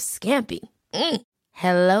butter shrimp scampi.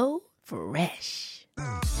 Hello Fresh.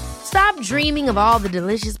 Stop dreaming of all the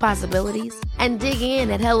delicious possibilities and dig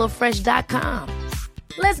in at HelloFresh.com.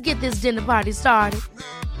 Let's get this dinner party started.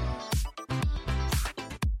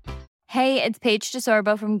 Hey, it's Paige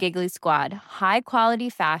DeSorbo from Giggly Squad. High quality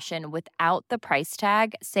fashion without the price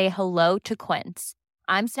tag. Say hello to Quince.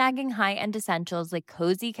 I'm snagging high-end essentials like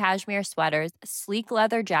cozy cashmere sweaters, sleek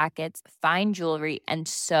leather jackets, fine jewelry, and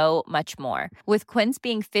so much more. With Quince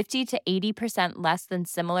being 50 to 80% less than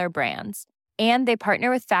similar brands. And they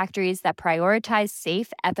partner with factories that prioritize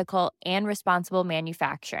safe, ethical, and responsible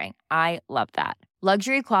manufacturing. I love that.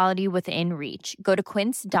 Luxury quality within reach. Go to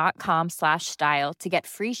quince.com/style to get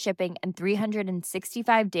free shipping and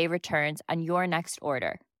 365-day returns on your next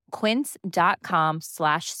order.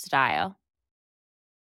 Quince.com/style.